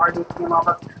 की भाई फाइट होती है वहाँ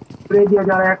पर स्प्रे दिया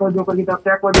जा रहा है एको जोकर की तरफ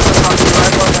से एको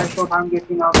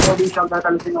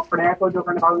जो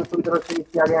पूरी तरह से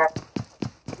किया गया है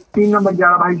 3 नंबर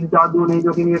 11 भाई जादू नहीं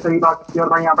जो कि ये सही बात की और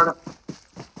भाई यहाँ पर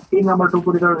 3 नंबर 2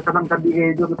 पूरी तरह से खत्म कर दी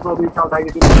गई जो कि 24 साल भाई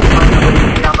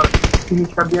यहाँ पर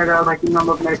फिनिश कर दिया गया भाई 3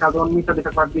 नंबर मेरे ख्याल 19 अभी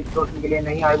तक के लिए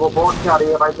नहीं आए वो बहुत से आ रही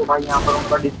है भाई तो भाई यहाँ पर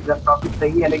उनका डिसीजन काफी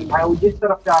सही है लेकिन भाई वो जिस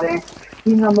तरफ से आ रहे हैं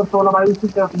 3 नंबर 16 भाई उसी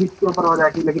तरफ बीच के ऊपर हो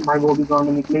जाएगी लेकिन भाई वो भी जोन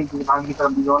में निकले भाई की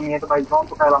तरफ भी जोन नहीं है तो भाई जोन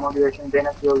को पहला मोटिवेशन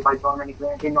देना चाहिए भाई जोन में निकले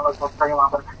 3 नंबर 16 के वहाँ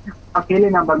पर अकेले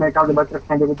नंबर मेरे ख्याल से बच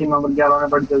रखे हैं जो कि 3 नंबर 11 में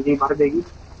बड़ी जल्दी भर देगी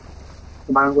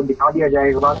तो भाई उनको दिखा दिया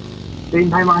जाएगा बात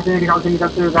लेकिन भाई वहाँ से निकालते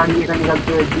निकलते हुए गाड़ी लेकर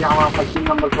निकलते हुए जी वहाँ पर 3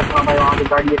 नंबर 17 भाई वहाँ पे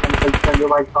गाड़ी लेकर निकलते हैं जो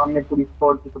भाई सामने पूरी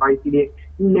स्कोर थी तो भाई इसीलिए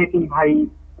लेकिन भाई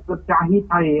मतलब क्या ही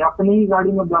था ये अपनी ही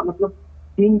गाड़ी में मतलब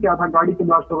सीन क्या था गाड़ी से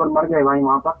ब्लास्ट होकर मर गए भाई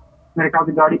वहाँ पर मेरे ख्याल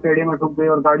से गाड़ी पेड़े में ठुक गई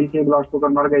और गाड़ी से ब्लास्ट होकर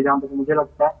मर गए जहाँ तक मुझे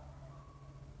लगता है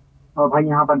और भाई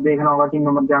यहाँ पर देखना होगा 3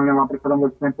 नंबर क्या वहाँ पर खत्म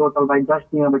करते हैं टोटल भाई 10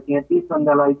 टीमें बची हैं 30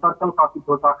 बंदा लाई सर्कल काफी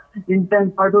छोटा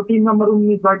इंटेंस फाइट और 3 नंबर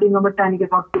 19 भाई 3 नंबर 10 के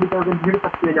साथ पूरी तरह से भिड़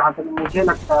सकती है जहाँ तक मुझे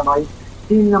लगता है भाई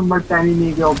 3 नंबर 10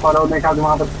 ही के ऊपर और मेरे ख्याल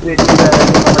वहाँ पर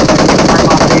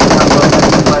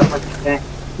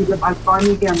क्योंकि भाई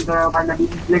पानी के अंदर है भाई नदी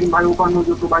लेकिन भाई ऊपर में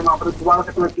जो तो भाई वहाँ पर दोबारा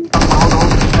से क्लचिंग का माहौल हो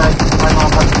सकता है भाई वहाँ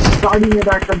पर गाड़ी में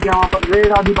बैठ कर दिया वहाँ पर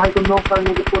रेड आदि भाई को नॉक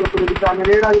करने के पूरे विचार में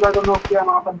रेड आदि भाई को नॉक किया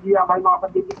वहाँ पर जिया भाई वहाँ पर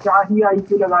देखिए क्या ही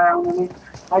आईक्यू लगाया उन्होंने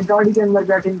भाई गाड़ी के अंदर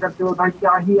बैटिंग करते हुए भाई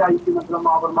क्या ही आई थी, मतलब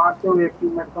वहां पर मारते हुए एक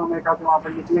टीम मेट को मेरे ख्याल से वहां पर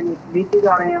निकले नीचे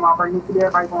जा रहे हैं, वहां पर निकले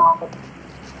भाई वहां पर,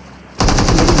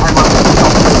 लेकिन भाई वहां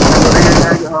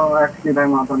पर एक्चुअली भाई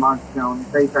वहां पर मार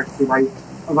सही फैक्ट्री भाई।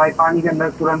 और भाई पानी के अंदर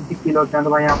तुरंत ही किल होते हैं, तो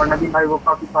भाई यहाँ पर नदीम भाई वो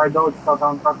काफी फायदा हो चुका था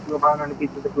उनका, भाई उन्होंने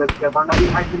पीछे से प्लस किया था।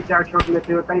 नदीम भाई फिर 4 शॉट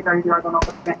लेते हुए कई कई जगह नॉक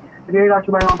करते हैं। रेड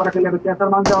आशु भाई वहां पर अकेले बचे हैं,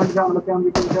 सलमान से बचे हैं उनकी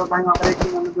टीम से, और भाई वहां पर एक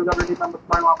टीम में जो डब्ल्यू टीम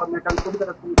भाई वहां पर मेटल पूरी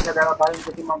तरह से किया गया था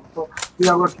उनकी टीम को,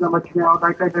 पूरा वर्ष में बच गए और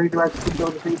भाई कई कई जगह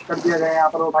फिनिश कर दिया गया यहाँ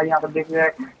पर। भाई यहाँ पर देख रहे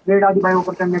हैं रेड आदि भाई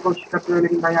ऊपर चढ़ने की कोशिश करते हुए,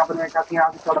 लेकिन भाई यहाँ पर मैं कहती यहाँ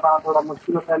से चढ़ पाना थोड़ा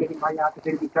मुश्किल होता है, लेकिन भाई यहाँ से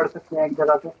फिर भी चढ़ सकते हैं एक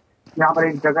जगह से। यहाँ पर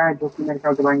एक जगह है जो कि मेरे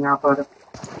ख्याल से भाई यहाँ पर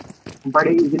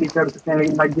बड़े इजीली चढ़ सकते हैं,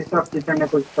 लेकिन भाई जिस तरफ से चढ़ने की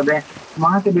कोशिश कर रहे हैं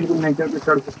वहां से बिल्कुल नहीं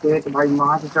चढ़ सकते, तो भाई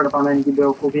वहां से चढ़ पाना इनकी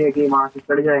बेवकूफी है कि वहां से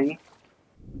चढ़ जाएंगे।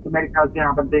 तो मेरे ख्याल से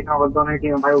यहाँ पर देखना होगा दोनों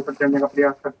टीम भाई ऊपर चढ़ने का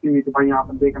प्रयास करती हुई, तो भाई यहाँ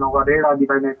पर देखना होगा रेड आदि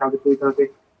भाई मेरे ख्याल से पूरी तरह से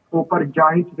ऊपर जा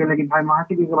ही चुके, लेकिन भाई वहां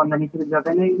से भी बंदा नीचे गिर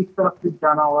जाता है, नहीं इस तरफ से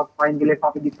जाना होगा, भाई इनके लिए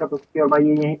काफी दिक्कत हो सकती है। और भाई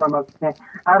ये यहीं पर मर सकते हैं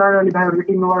आर अली भाई और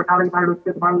टीम नंबर 18 की फाइट होती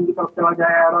है, तो भाई उनकी तरफ चला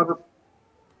जाए और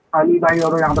अली भाई,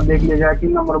 और यहाँ पर देख लिया जाए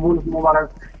टीम नंबर वुल्फ मुबारक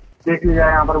देख लिया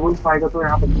जाए यहाँ पर वुल्फ आएगा, तो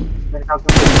यहाँ पर मेरे ख्याल से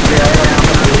आएगा यहाँ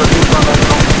पर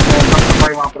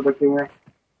भाई वहाँ पर बचे हुए हैं,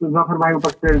 तो जफर भाई ऊपर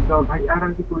से और भाई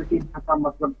एरन की पूरी टीम खत्म,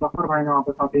 मतलब जफर भाई ने वहाँ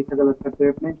पर काफी गलत करते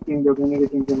हुए प्रिंस टीम जो की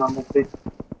टीम के नाम से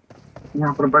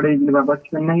यहाँ पर बड़े बच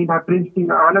नहीं भाई प्रिंस टीम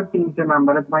अलग टीम से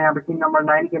मेंबर है, तो भाई यहाँ पे टीम नंबर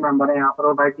 9 के मेंबर है यहाँ पर,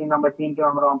 और भाई टीम नंबर 3 के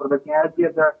मेंबर वहाँ पर बचे हैं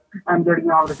एमजेड की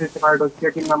वहाँ पर से फाइट होती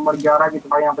है। टीम नंबर 11 की तो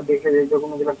भाई यहाँ पर देख लीजिए जो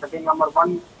मुझे लगता है टीम नंबर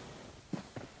 1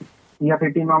 या फिर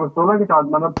टीम नंबर 16 के साथ,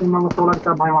 मतलब टीम नंबर 16 के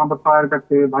साथ भाई वहाँ पर फायर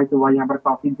करते हुए भाई, तो भाई यहाँ पर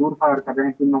काफी दूर फायर कर रहे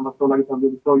हैं टीम नंबर 16 के साथ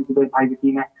भाई की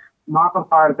टीम है वहां पर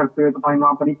फायर करते हुए, तो भाई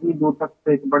वहां पर इतनी दूर तक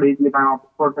से बड़ी इतनी भाई वहाँ पर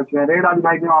स्कोर कर चुके हैं। रेड आदि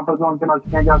भाई भी वहाँ पर जोन से मर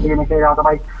चुके हैं, जैसे मैं कह रहा था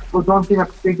भाई वो जोन से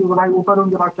रखते क्योंकि भाई ऊपर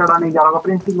उनके पास चढ़ा नहीं जा रहा होगा।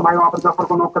 प्रिंस की भाई वहाँ पर जफर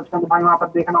को नॉक कर चुके हैं, भाई वहाँ पर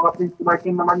देखना होगा प्रिंस की भाई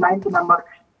टीम नंबर 9 के नंबर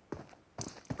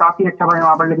काफी अच्छा भाई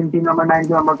वहाँ पर, लेकिन टीम नंबर 9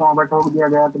 के नंबर को वहाँ पर ठोक दिया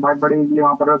गया, तो भाई बड़ी इजली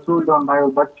वहाँ पर रसूल डॉन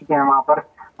भाई बच चुके हैं वहाँ पर।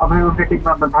 अब हम उनके टीम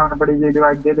नंबर बड़ी इजली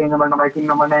डिवाइड दे देंगे, वरना भाई टीम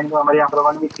नंबर 9 के नंबर यहाँ पर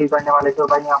 1v3 करने वाले थे,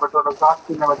 भाई यहाँ पर टोटल 7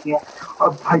 टीमें बची हैं। और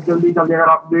भाई जल्दी जल्दी अगर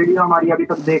आप वीडियो हमारी अभी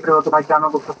तक देख रहे हो तो भाई चैनल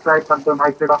को सब्सक्राइब कर दो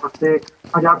भाई, फटाफट से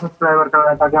 1000 सब्सक्राइबर कर रहे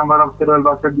हैं ताकि हम रॉयल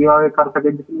बास्केट गिव कर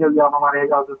सके। जितनी जल्दी आप हमारे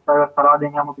 1000 सब्सक्राइबर करा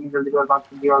देंगे हम उतनी जल्दी रॉयल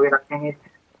बास्केट गिव रखेंगे,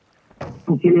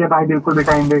 इसीलिए भाई बिल्कुल भी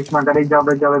टाइम वेस्ट ना करें,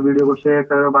 ज्यादा से ज्यादा वीडियो को शेयर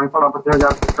करो भाई, फटाफट से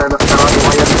 1000 सब्सक्राइबर करा दो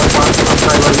भाई, अभी तक 500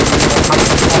 सब्सक्राइबर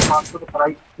 500 तो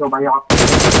कराई दो भाई आप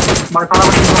भाई,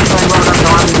 फटाफट से सब्सक्राइबर का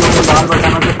दबा दीजिए, लाल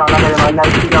बटन से काला करे भाई,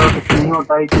 लाइक की ज्यादा कुछ नहीं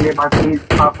होता है, इसलिए भाई प्लीज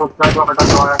आप सब्सक्राइब का बटन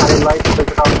दबाया करें, लाइक के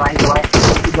साथ नहीं दबाएं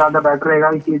ज्यादा बेटर रहेगा,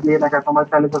 इसलिए मैं कहता हूँ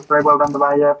पहले सब्सक्राइब बटन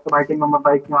दबाया जाए। तो भाई टीम नंबर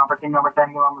 22 वहाँ पर टीम नंबर 10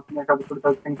 के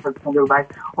वहाँ जो भाई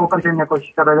ऊपर चढ़ने की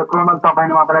कोशिश कर रहे थे, क्रोमल था भाई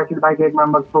ने वहाँ पर भाई के एक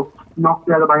मेंबर को नॉक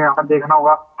किया, तो भाई यहाँ पर देखना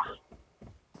होगा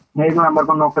एक नंबर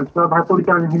को नॉक कर भाई पूरी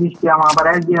तरह से फिनिश किया वहाँ पर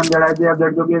एसडीएम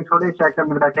जो कि एक छोटे सेक्टर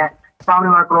में बैठे हैं, सामने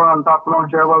वाला क्लोन था क्लोन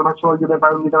शेयर बस छोड़ दिए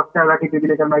भाई उनकी तरफ से बैठी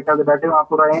लेकर मैं बैठे वहाँ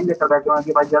पूरा एम लेकर बैठे हुए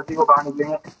कि भाई जैसे वो बाहर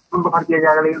निकलेंगे उनको भर दिया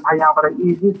जाएगा, लेकिन भाई यहाँ पर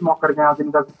इजी स्मोक करके यहाँ से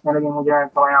निकल सकते हैं, लेकिन मुझे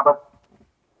यहाँ पर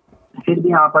फिर भी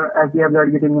यहाँ पर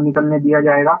एसडीएफ की टीम को निकलने दिया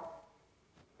जाएगा।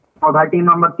 और भाई टीम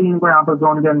नंबर 3 को यहाँ पर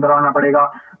जोन के अंदर आना पड़ेगा,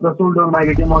 रसूल डॉन भाई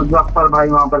की टीम और जफर भाई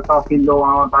वहाँ पर काफी लो,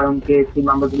 वहाँ भाई उनके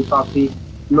टीम नंबर भी काफी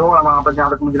लो है वहाँ पर, जहाँ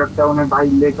तक मुझे लगता है उन्हें भाई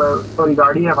लेकर सॉरी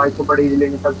गाड़ी है भाई को बड़ी लेने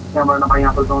निकल सकते हैं, वरना भाई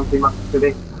यहाँ पर जोन से मत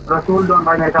सकते। रसूल डॉन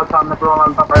भाई मेरे साथ सामने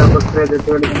प्रोग्राम था भाई उसको स्प्रे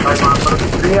देते हुए, लेकिन भाई वहाँ पर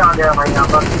स्प्रे आ गया भाई यहाँ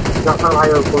पर जफर भाई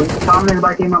को सामने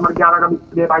भाई टीम नंबर 11 का भी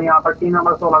स्प्रे भाई यहाँ पर टीम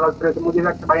नंबर 16 का स्प्रे, तो मुझे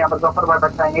लगता है भाई यहाँ पर जफर भाई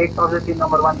बचाएंगे एक तरफ से टीम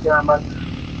नंबर 1 के मेंबर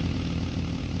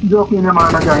जो कि इन्हें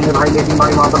मारना चाहेंगे भाई, लेकिन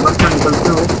भाई वहाँ पर बच्चा निकलते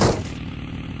हुए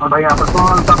और भाई यहाँ पर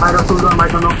सोनल का भाई रसूल डॉन भाई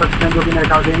को नॉक करते हैं, जो कि मेरे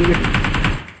ख्याल से नहीं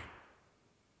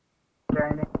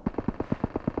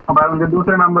भाई उनके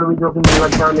दूसरे नंबर भी जो कि नहीं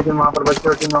बच्चा है, लेकिन वहाँ पर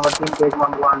बच्चे टीम नंबर 3 के एक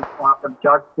नंबर वहाँ पर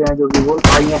जाते हैं जो कि वो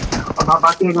भाई हैं, और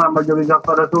बाकी एक नंबर जो कि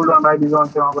जफर रसूल डॉन भाई जोन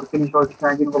से वहाँ पर फिनिश हो चुके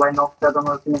हैं, जिनको भाई नॉक किया तो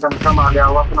कम आ गया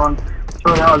हुआ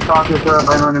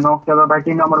भाई उन्होंने नॉक किया था। भाई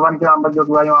टीम नंबर 1 के नंबर जो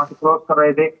कि भाई वहाँ से क्रॉस कर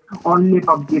रहे थे ओनली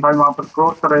पबजी भाई वहाँ पर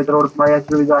क्रॉस कर रहे थे, और भाई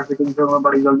एचपी की टीम से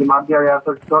बड़ी जल्दी मार दिया गया,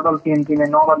 तो टोटल 3 टीमें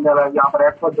 9 बंदे लाए, यहाँ पर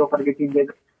एक्सपर्ट जोकर की टीम के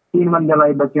 3 बंदे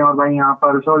लाइव बचे हैं, और भाई यहाँ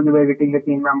पर सोल्जर की टीम के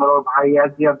 3 मेंबर और भाई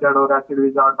एसडीएफ और एसिड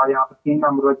भाई यहाँ पर 3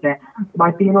 मेंबर बचे हैं,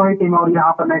 भाई तीनों ही टीम। और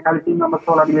यहाँ पर मैं खाली टीम नंबर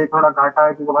 16 के लिए थोड़ा घाटा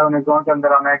है क्योंकि भाई उन्हें जोन के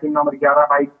अंदर आना है, टीम नंबर 11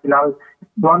 भाई फिलहाल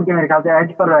जोन के मेरे ख्याल से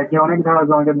एज पर रहती है, उन्हें भी थोड़ा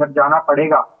जोन के अंदर जाना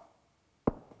पड़ेगा।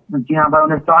 जी हाँ भाई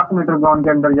उन्हें 7 मीटर जोन के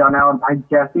अंदर जाना है, और भाई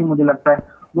जैसे ही मुझे लगता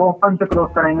है वो ओपन से क्रॉस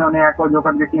करेंगे, उन्हें एको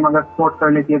जोकर की टीम अगर स्पोर्ट कर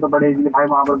लेती है तो बड़े इजीली भाई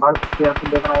वहाँ पर भर सकते हैं,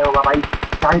 देखना ही होगा भाई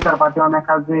क्या ही कर पाते हैं। मेरे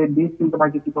ख्याल से 20 किल तो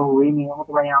भाई किसी को हुए ही नहीं है,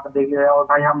 तो भाई यहाँ पर देख लिया, और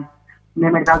भाई हम ने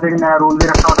मेरे ख्याल से नया रूल भी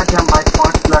रखा होता है कि हम भाई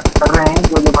पॉइंट कलेक्ट कर रहे हैं।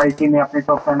 जो जो भाई टीम में अपने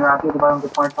टॉप 10 में आती है तो भाई उनके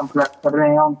पॉइंट हम कलेक्ट कर रहे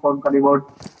हैं। उनको उनका रिवॉर्ड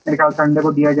मेरे ख्याल संडे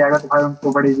को दिया जाएगा, तो भाई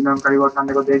उनको बड़ी में उनका रिवॉर्ड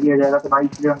संडे को दे दिया जाएगा। तो भाई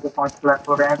इसलिए उनके पॉइंट कलेक्ट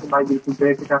हो रहे हैं। तो भाई बिल्कुल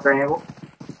ब्रेक कर रहे हैं वो।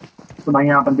 तो भाई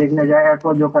यहाँ पर देख लिया जाए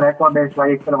एक्वा जो कर एक्वा बेस्ट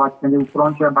भाई एक तरफ आते हैं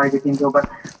जो भाई की टीम के ऊपर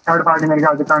थर्ड पार्टी मेरे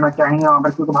ख्याल से करना चाहिए वहाँ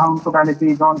पर, क्योंकि भाई उनको पहले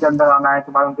से जोन के अंदर आना है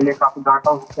तो भाई उनके लिए काफी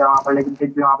घाटा हो सकता है वहाँ पर, लेकिन फिर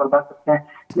भी वहाँ पर बच सकते हैं।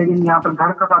 लेकिन यहाँ पर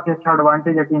घर का काफी अच्छा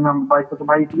एडवांटेज है टीम नंबर 22 तो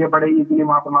भाई इसलिए बड़े इजीली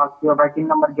वहाँ पर मार सकते हो। भाई टीम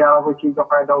नंबर 11 को चीज का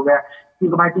फायदा हो गया,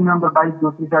 क्योंकि भाई टीम नंबर 22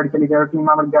 दूसरी साइड चली गई। टीम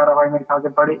नंबर 11 भाई मेरे ख्याल से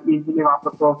बड़े इजीली वहाँ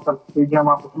पर क्रॉस कर सकते हैं।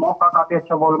 वहाँ पर मौका काफी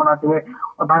अच्छा बॉल बनाते हुए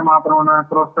और भाई वहाँ पर उन्होंने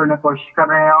क्रॉस करने की कोशिश कर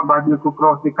रहे हैं और भाई बिल्कुल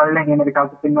क्रॉस भी कर लेंगे मेरे ख्याल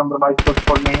से। टीम नंबर 22 को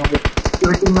स्कोर नहीं होंगे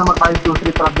क्योंकि टीम नंबर 22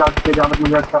 दूसरी तरफ जा चुके जहाँ तक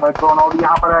मुझे अच्छा भाई थ्रोन। और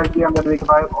यहाँ पर एसडी अंदर देख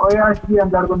भाई और एसडी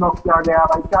अंदर को नॉक किया गया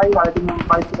भाई, क्या ही टीम नंबर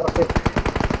 22 की तरफ से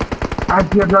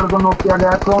एसडी अंदर को नॉक किया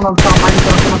गया। थ्रोन अल्सा भाई की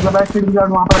तरफ से मतलब एसडी अंदर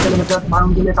वहाँ पर अकेले बचे भाई,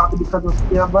 उनके लिए काफी दिक्कत हो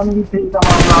सकती है। 1v3 का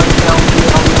मामला आ गया उनके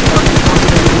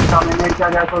लिए सामने नेट किया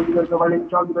गया तो को भाई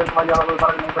 24 भाई ज्यादा कोई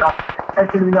फर्क नहीं पड़ा।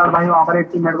 एसडी भाई वहाँ पर एक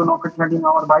टीममेट को नॉक करना टीम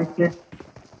नंबर 22 के।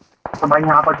 तो भाई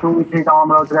यहाँ पर 2v3 का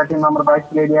मामला हो चुका है। टीम नंबर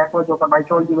 22 ले लिया है जो कर भाई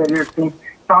 24 टीम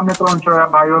सामने क्रोन शो है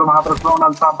भाई और वहाँ पर क्रोन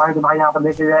अल्ताफ भाई तो भाई यहाँ पर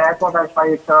देखे जाए एक्वा बैश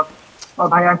भाई एक तरफ और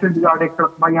भाई एसिड डिजार्ड एक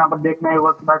तरफ। भाई यहाँ पर देखना है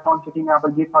वर्ष भाई कौन सी टीम यहाँ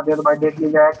पर जीत पाती है। तो भाई देख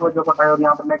लीजिए एक्वा जो भाई और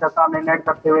यहाँ पर मेरे सामने नेट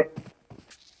करते हुए,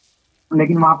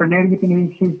 लेकिन वहाँ पर नेट की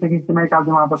खींचते खींचते मेरे ख्याल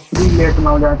से वहाँ पर 3 लेट ना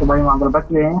हो जाए तो भाई वहाँ पर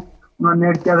बच गए हैं। उन्होंने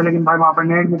नेट किया था लेकिन भाई वहाँ पर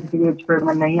नेट में किसी के स्प्रेड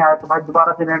में नहीं आया तो भाई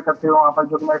दोबारा से नेट करते हुए वहाँ पर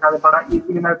जो मेरे ख्याल से बड़ा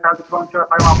इजीली मेरे ख्याल से क्रोन शो है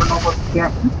भाई वहाँ पर 9 हो सकते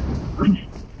हैं।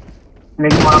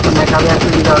 लेकिन वहाँ पर मैं क्या ऐसे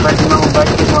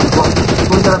उनको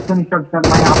पूरी तरफ से नहीं सकते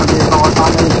मैं यहाँ पर देख रहा हूँ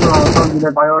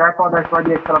सामने भाई और एक और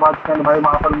भाई एक तरफ आते हैं भाई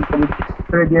वहाँ पर उनको भी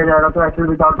ट्रेड दिया जाएगा। तो ऐसे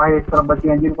भी भाई एक तरफ बची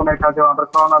हैं जिनको मैं ख्याल से वहाँ पर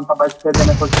क्रोनल था भाई स्टे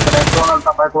देने की कोशिश करें, क्रोनल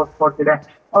था भाई को स्पोर्ट दे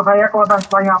और भाई एक और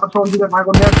भाई यहाँ पर सोल्जर भाई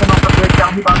को नेट से नॉक कर क्या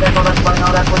ही बात है भाई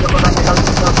और एक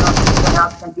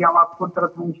जो हम आपको तरफ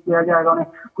फिनिश किया जाएगा उन्हें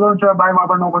क्लोन शो भाई वहाँ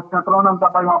पर नो बचते हैं। क्रोनल था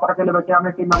भाई वहाँ पर अकेले बचे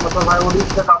हमें टीम नंबर तो भाई वो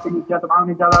से काफी नीचे तो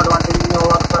भाई ज्यादा एडवांटेज नहीं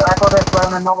होगा। एक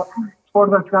और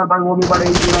स्पोर्ट दर्शक भाई वो भी बड़े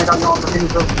इजी में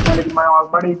लेकिन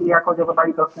बड़े इजी जो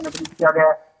भाई किया गया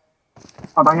है।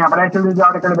 और भाई यहाँ पर ऐसे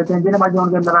आर्टिकल बचे हैं जिन्हें भाई जोन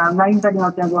के अंदर आए 9 सेकंड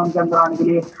होते हैं जोन के अंदर आने के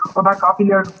लिए और भाई काफी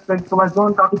लेट तो भाई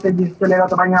जोन काफी तेजी से चलेगा।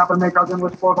 तो भाई यहाँ पर मेरे ख्याल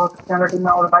से स्पोर्ट हो सकते हैं टीम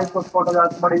में और भाई को स्पोर्ट हो जाए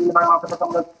तो बड़ी भाई वहाँ पर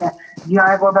खत्म कर सकते हैं। जी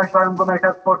हाँ एक और उनको मेरे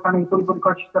ख्याल स्पोर्ट करने की पूरी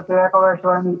कोशिश करते हैं और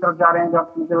की तरफ जा रहे हैं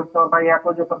जब और भाई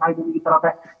एक जो भाई की तरफ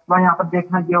है भाई यहाँ पर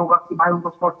देखना ये होगा कि भाई उनको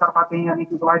स्पोर्ट कर पाते हैं यानी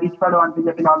कि भाई रिच का एडवांटेज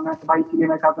है फिलहाल में तो भाई इसलिए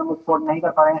मेरे ख्याल से उनको स्पोर्ट नहीं कर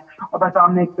पा रहे हैं। और भाई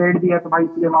सामने एक पेड़ भी है तो भाई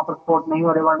इसलिए वहाँ पर स्पोर्ट नहीं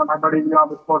हो रहे वरना भाई बड़ी वहाँ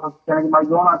पर स्पोर्ट हो सकते हैं। लेकिन भाई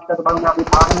जोन आज का तो भाई उन्हें अभी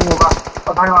भाग नहीं होगा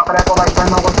और भाई वहाँ पर एक भाई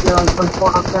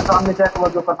स्पोर्ट होते हैं सामने से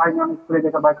जो भाई ने स्प्रे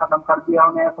देकर भाई खत्म कर दिया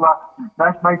उन्हें अथवा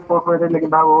 10 भाई स्पोर्ट हुए थे लेकिन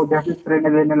भाई वो जैसे स्प्रे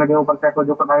में देने लगे ऊपर से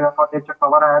जो भाई काफी अच्छा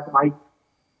कवर आया तो भाई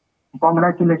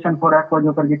कॉन्ग्रेचुलेशन फॉर एक्वा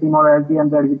जोकर की टीम और एसडीएम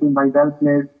की टीम भाई वेल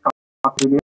प्लेड आपके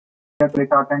लिए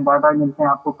बाय बाय। मिलते हैं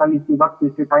आपको कल इसी वक्त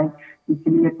इसी टाइम।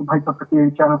 इसलिए तो भाई तब तक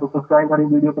चैनल को सब्सक्राइब करें,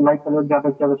 वीडियो को लाइक करें, ज्यादा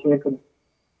से ज्यादा शेयर करें।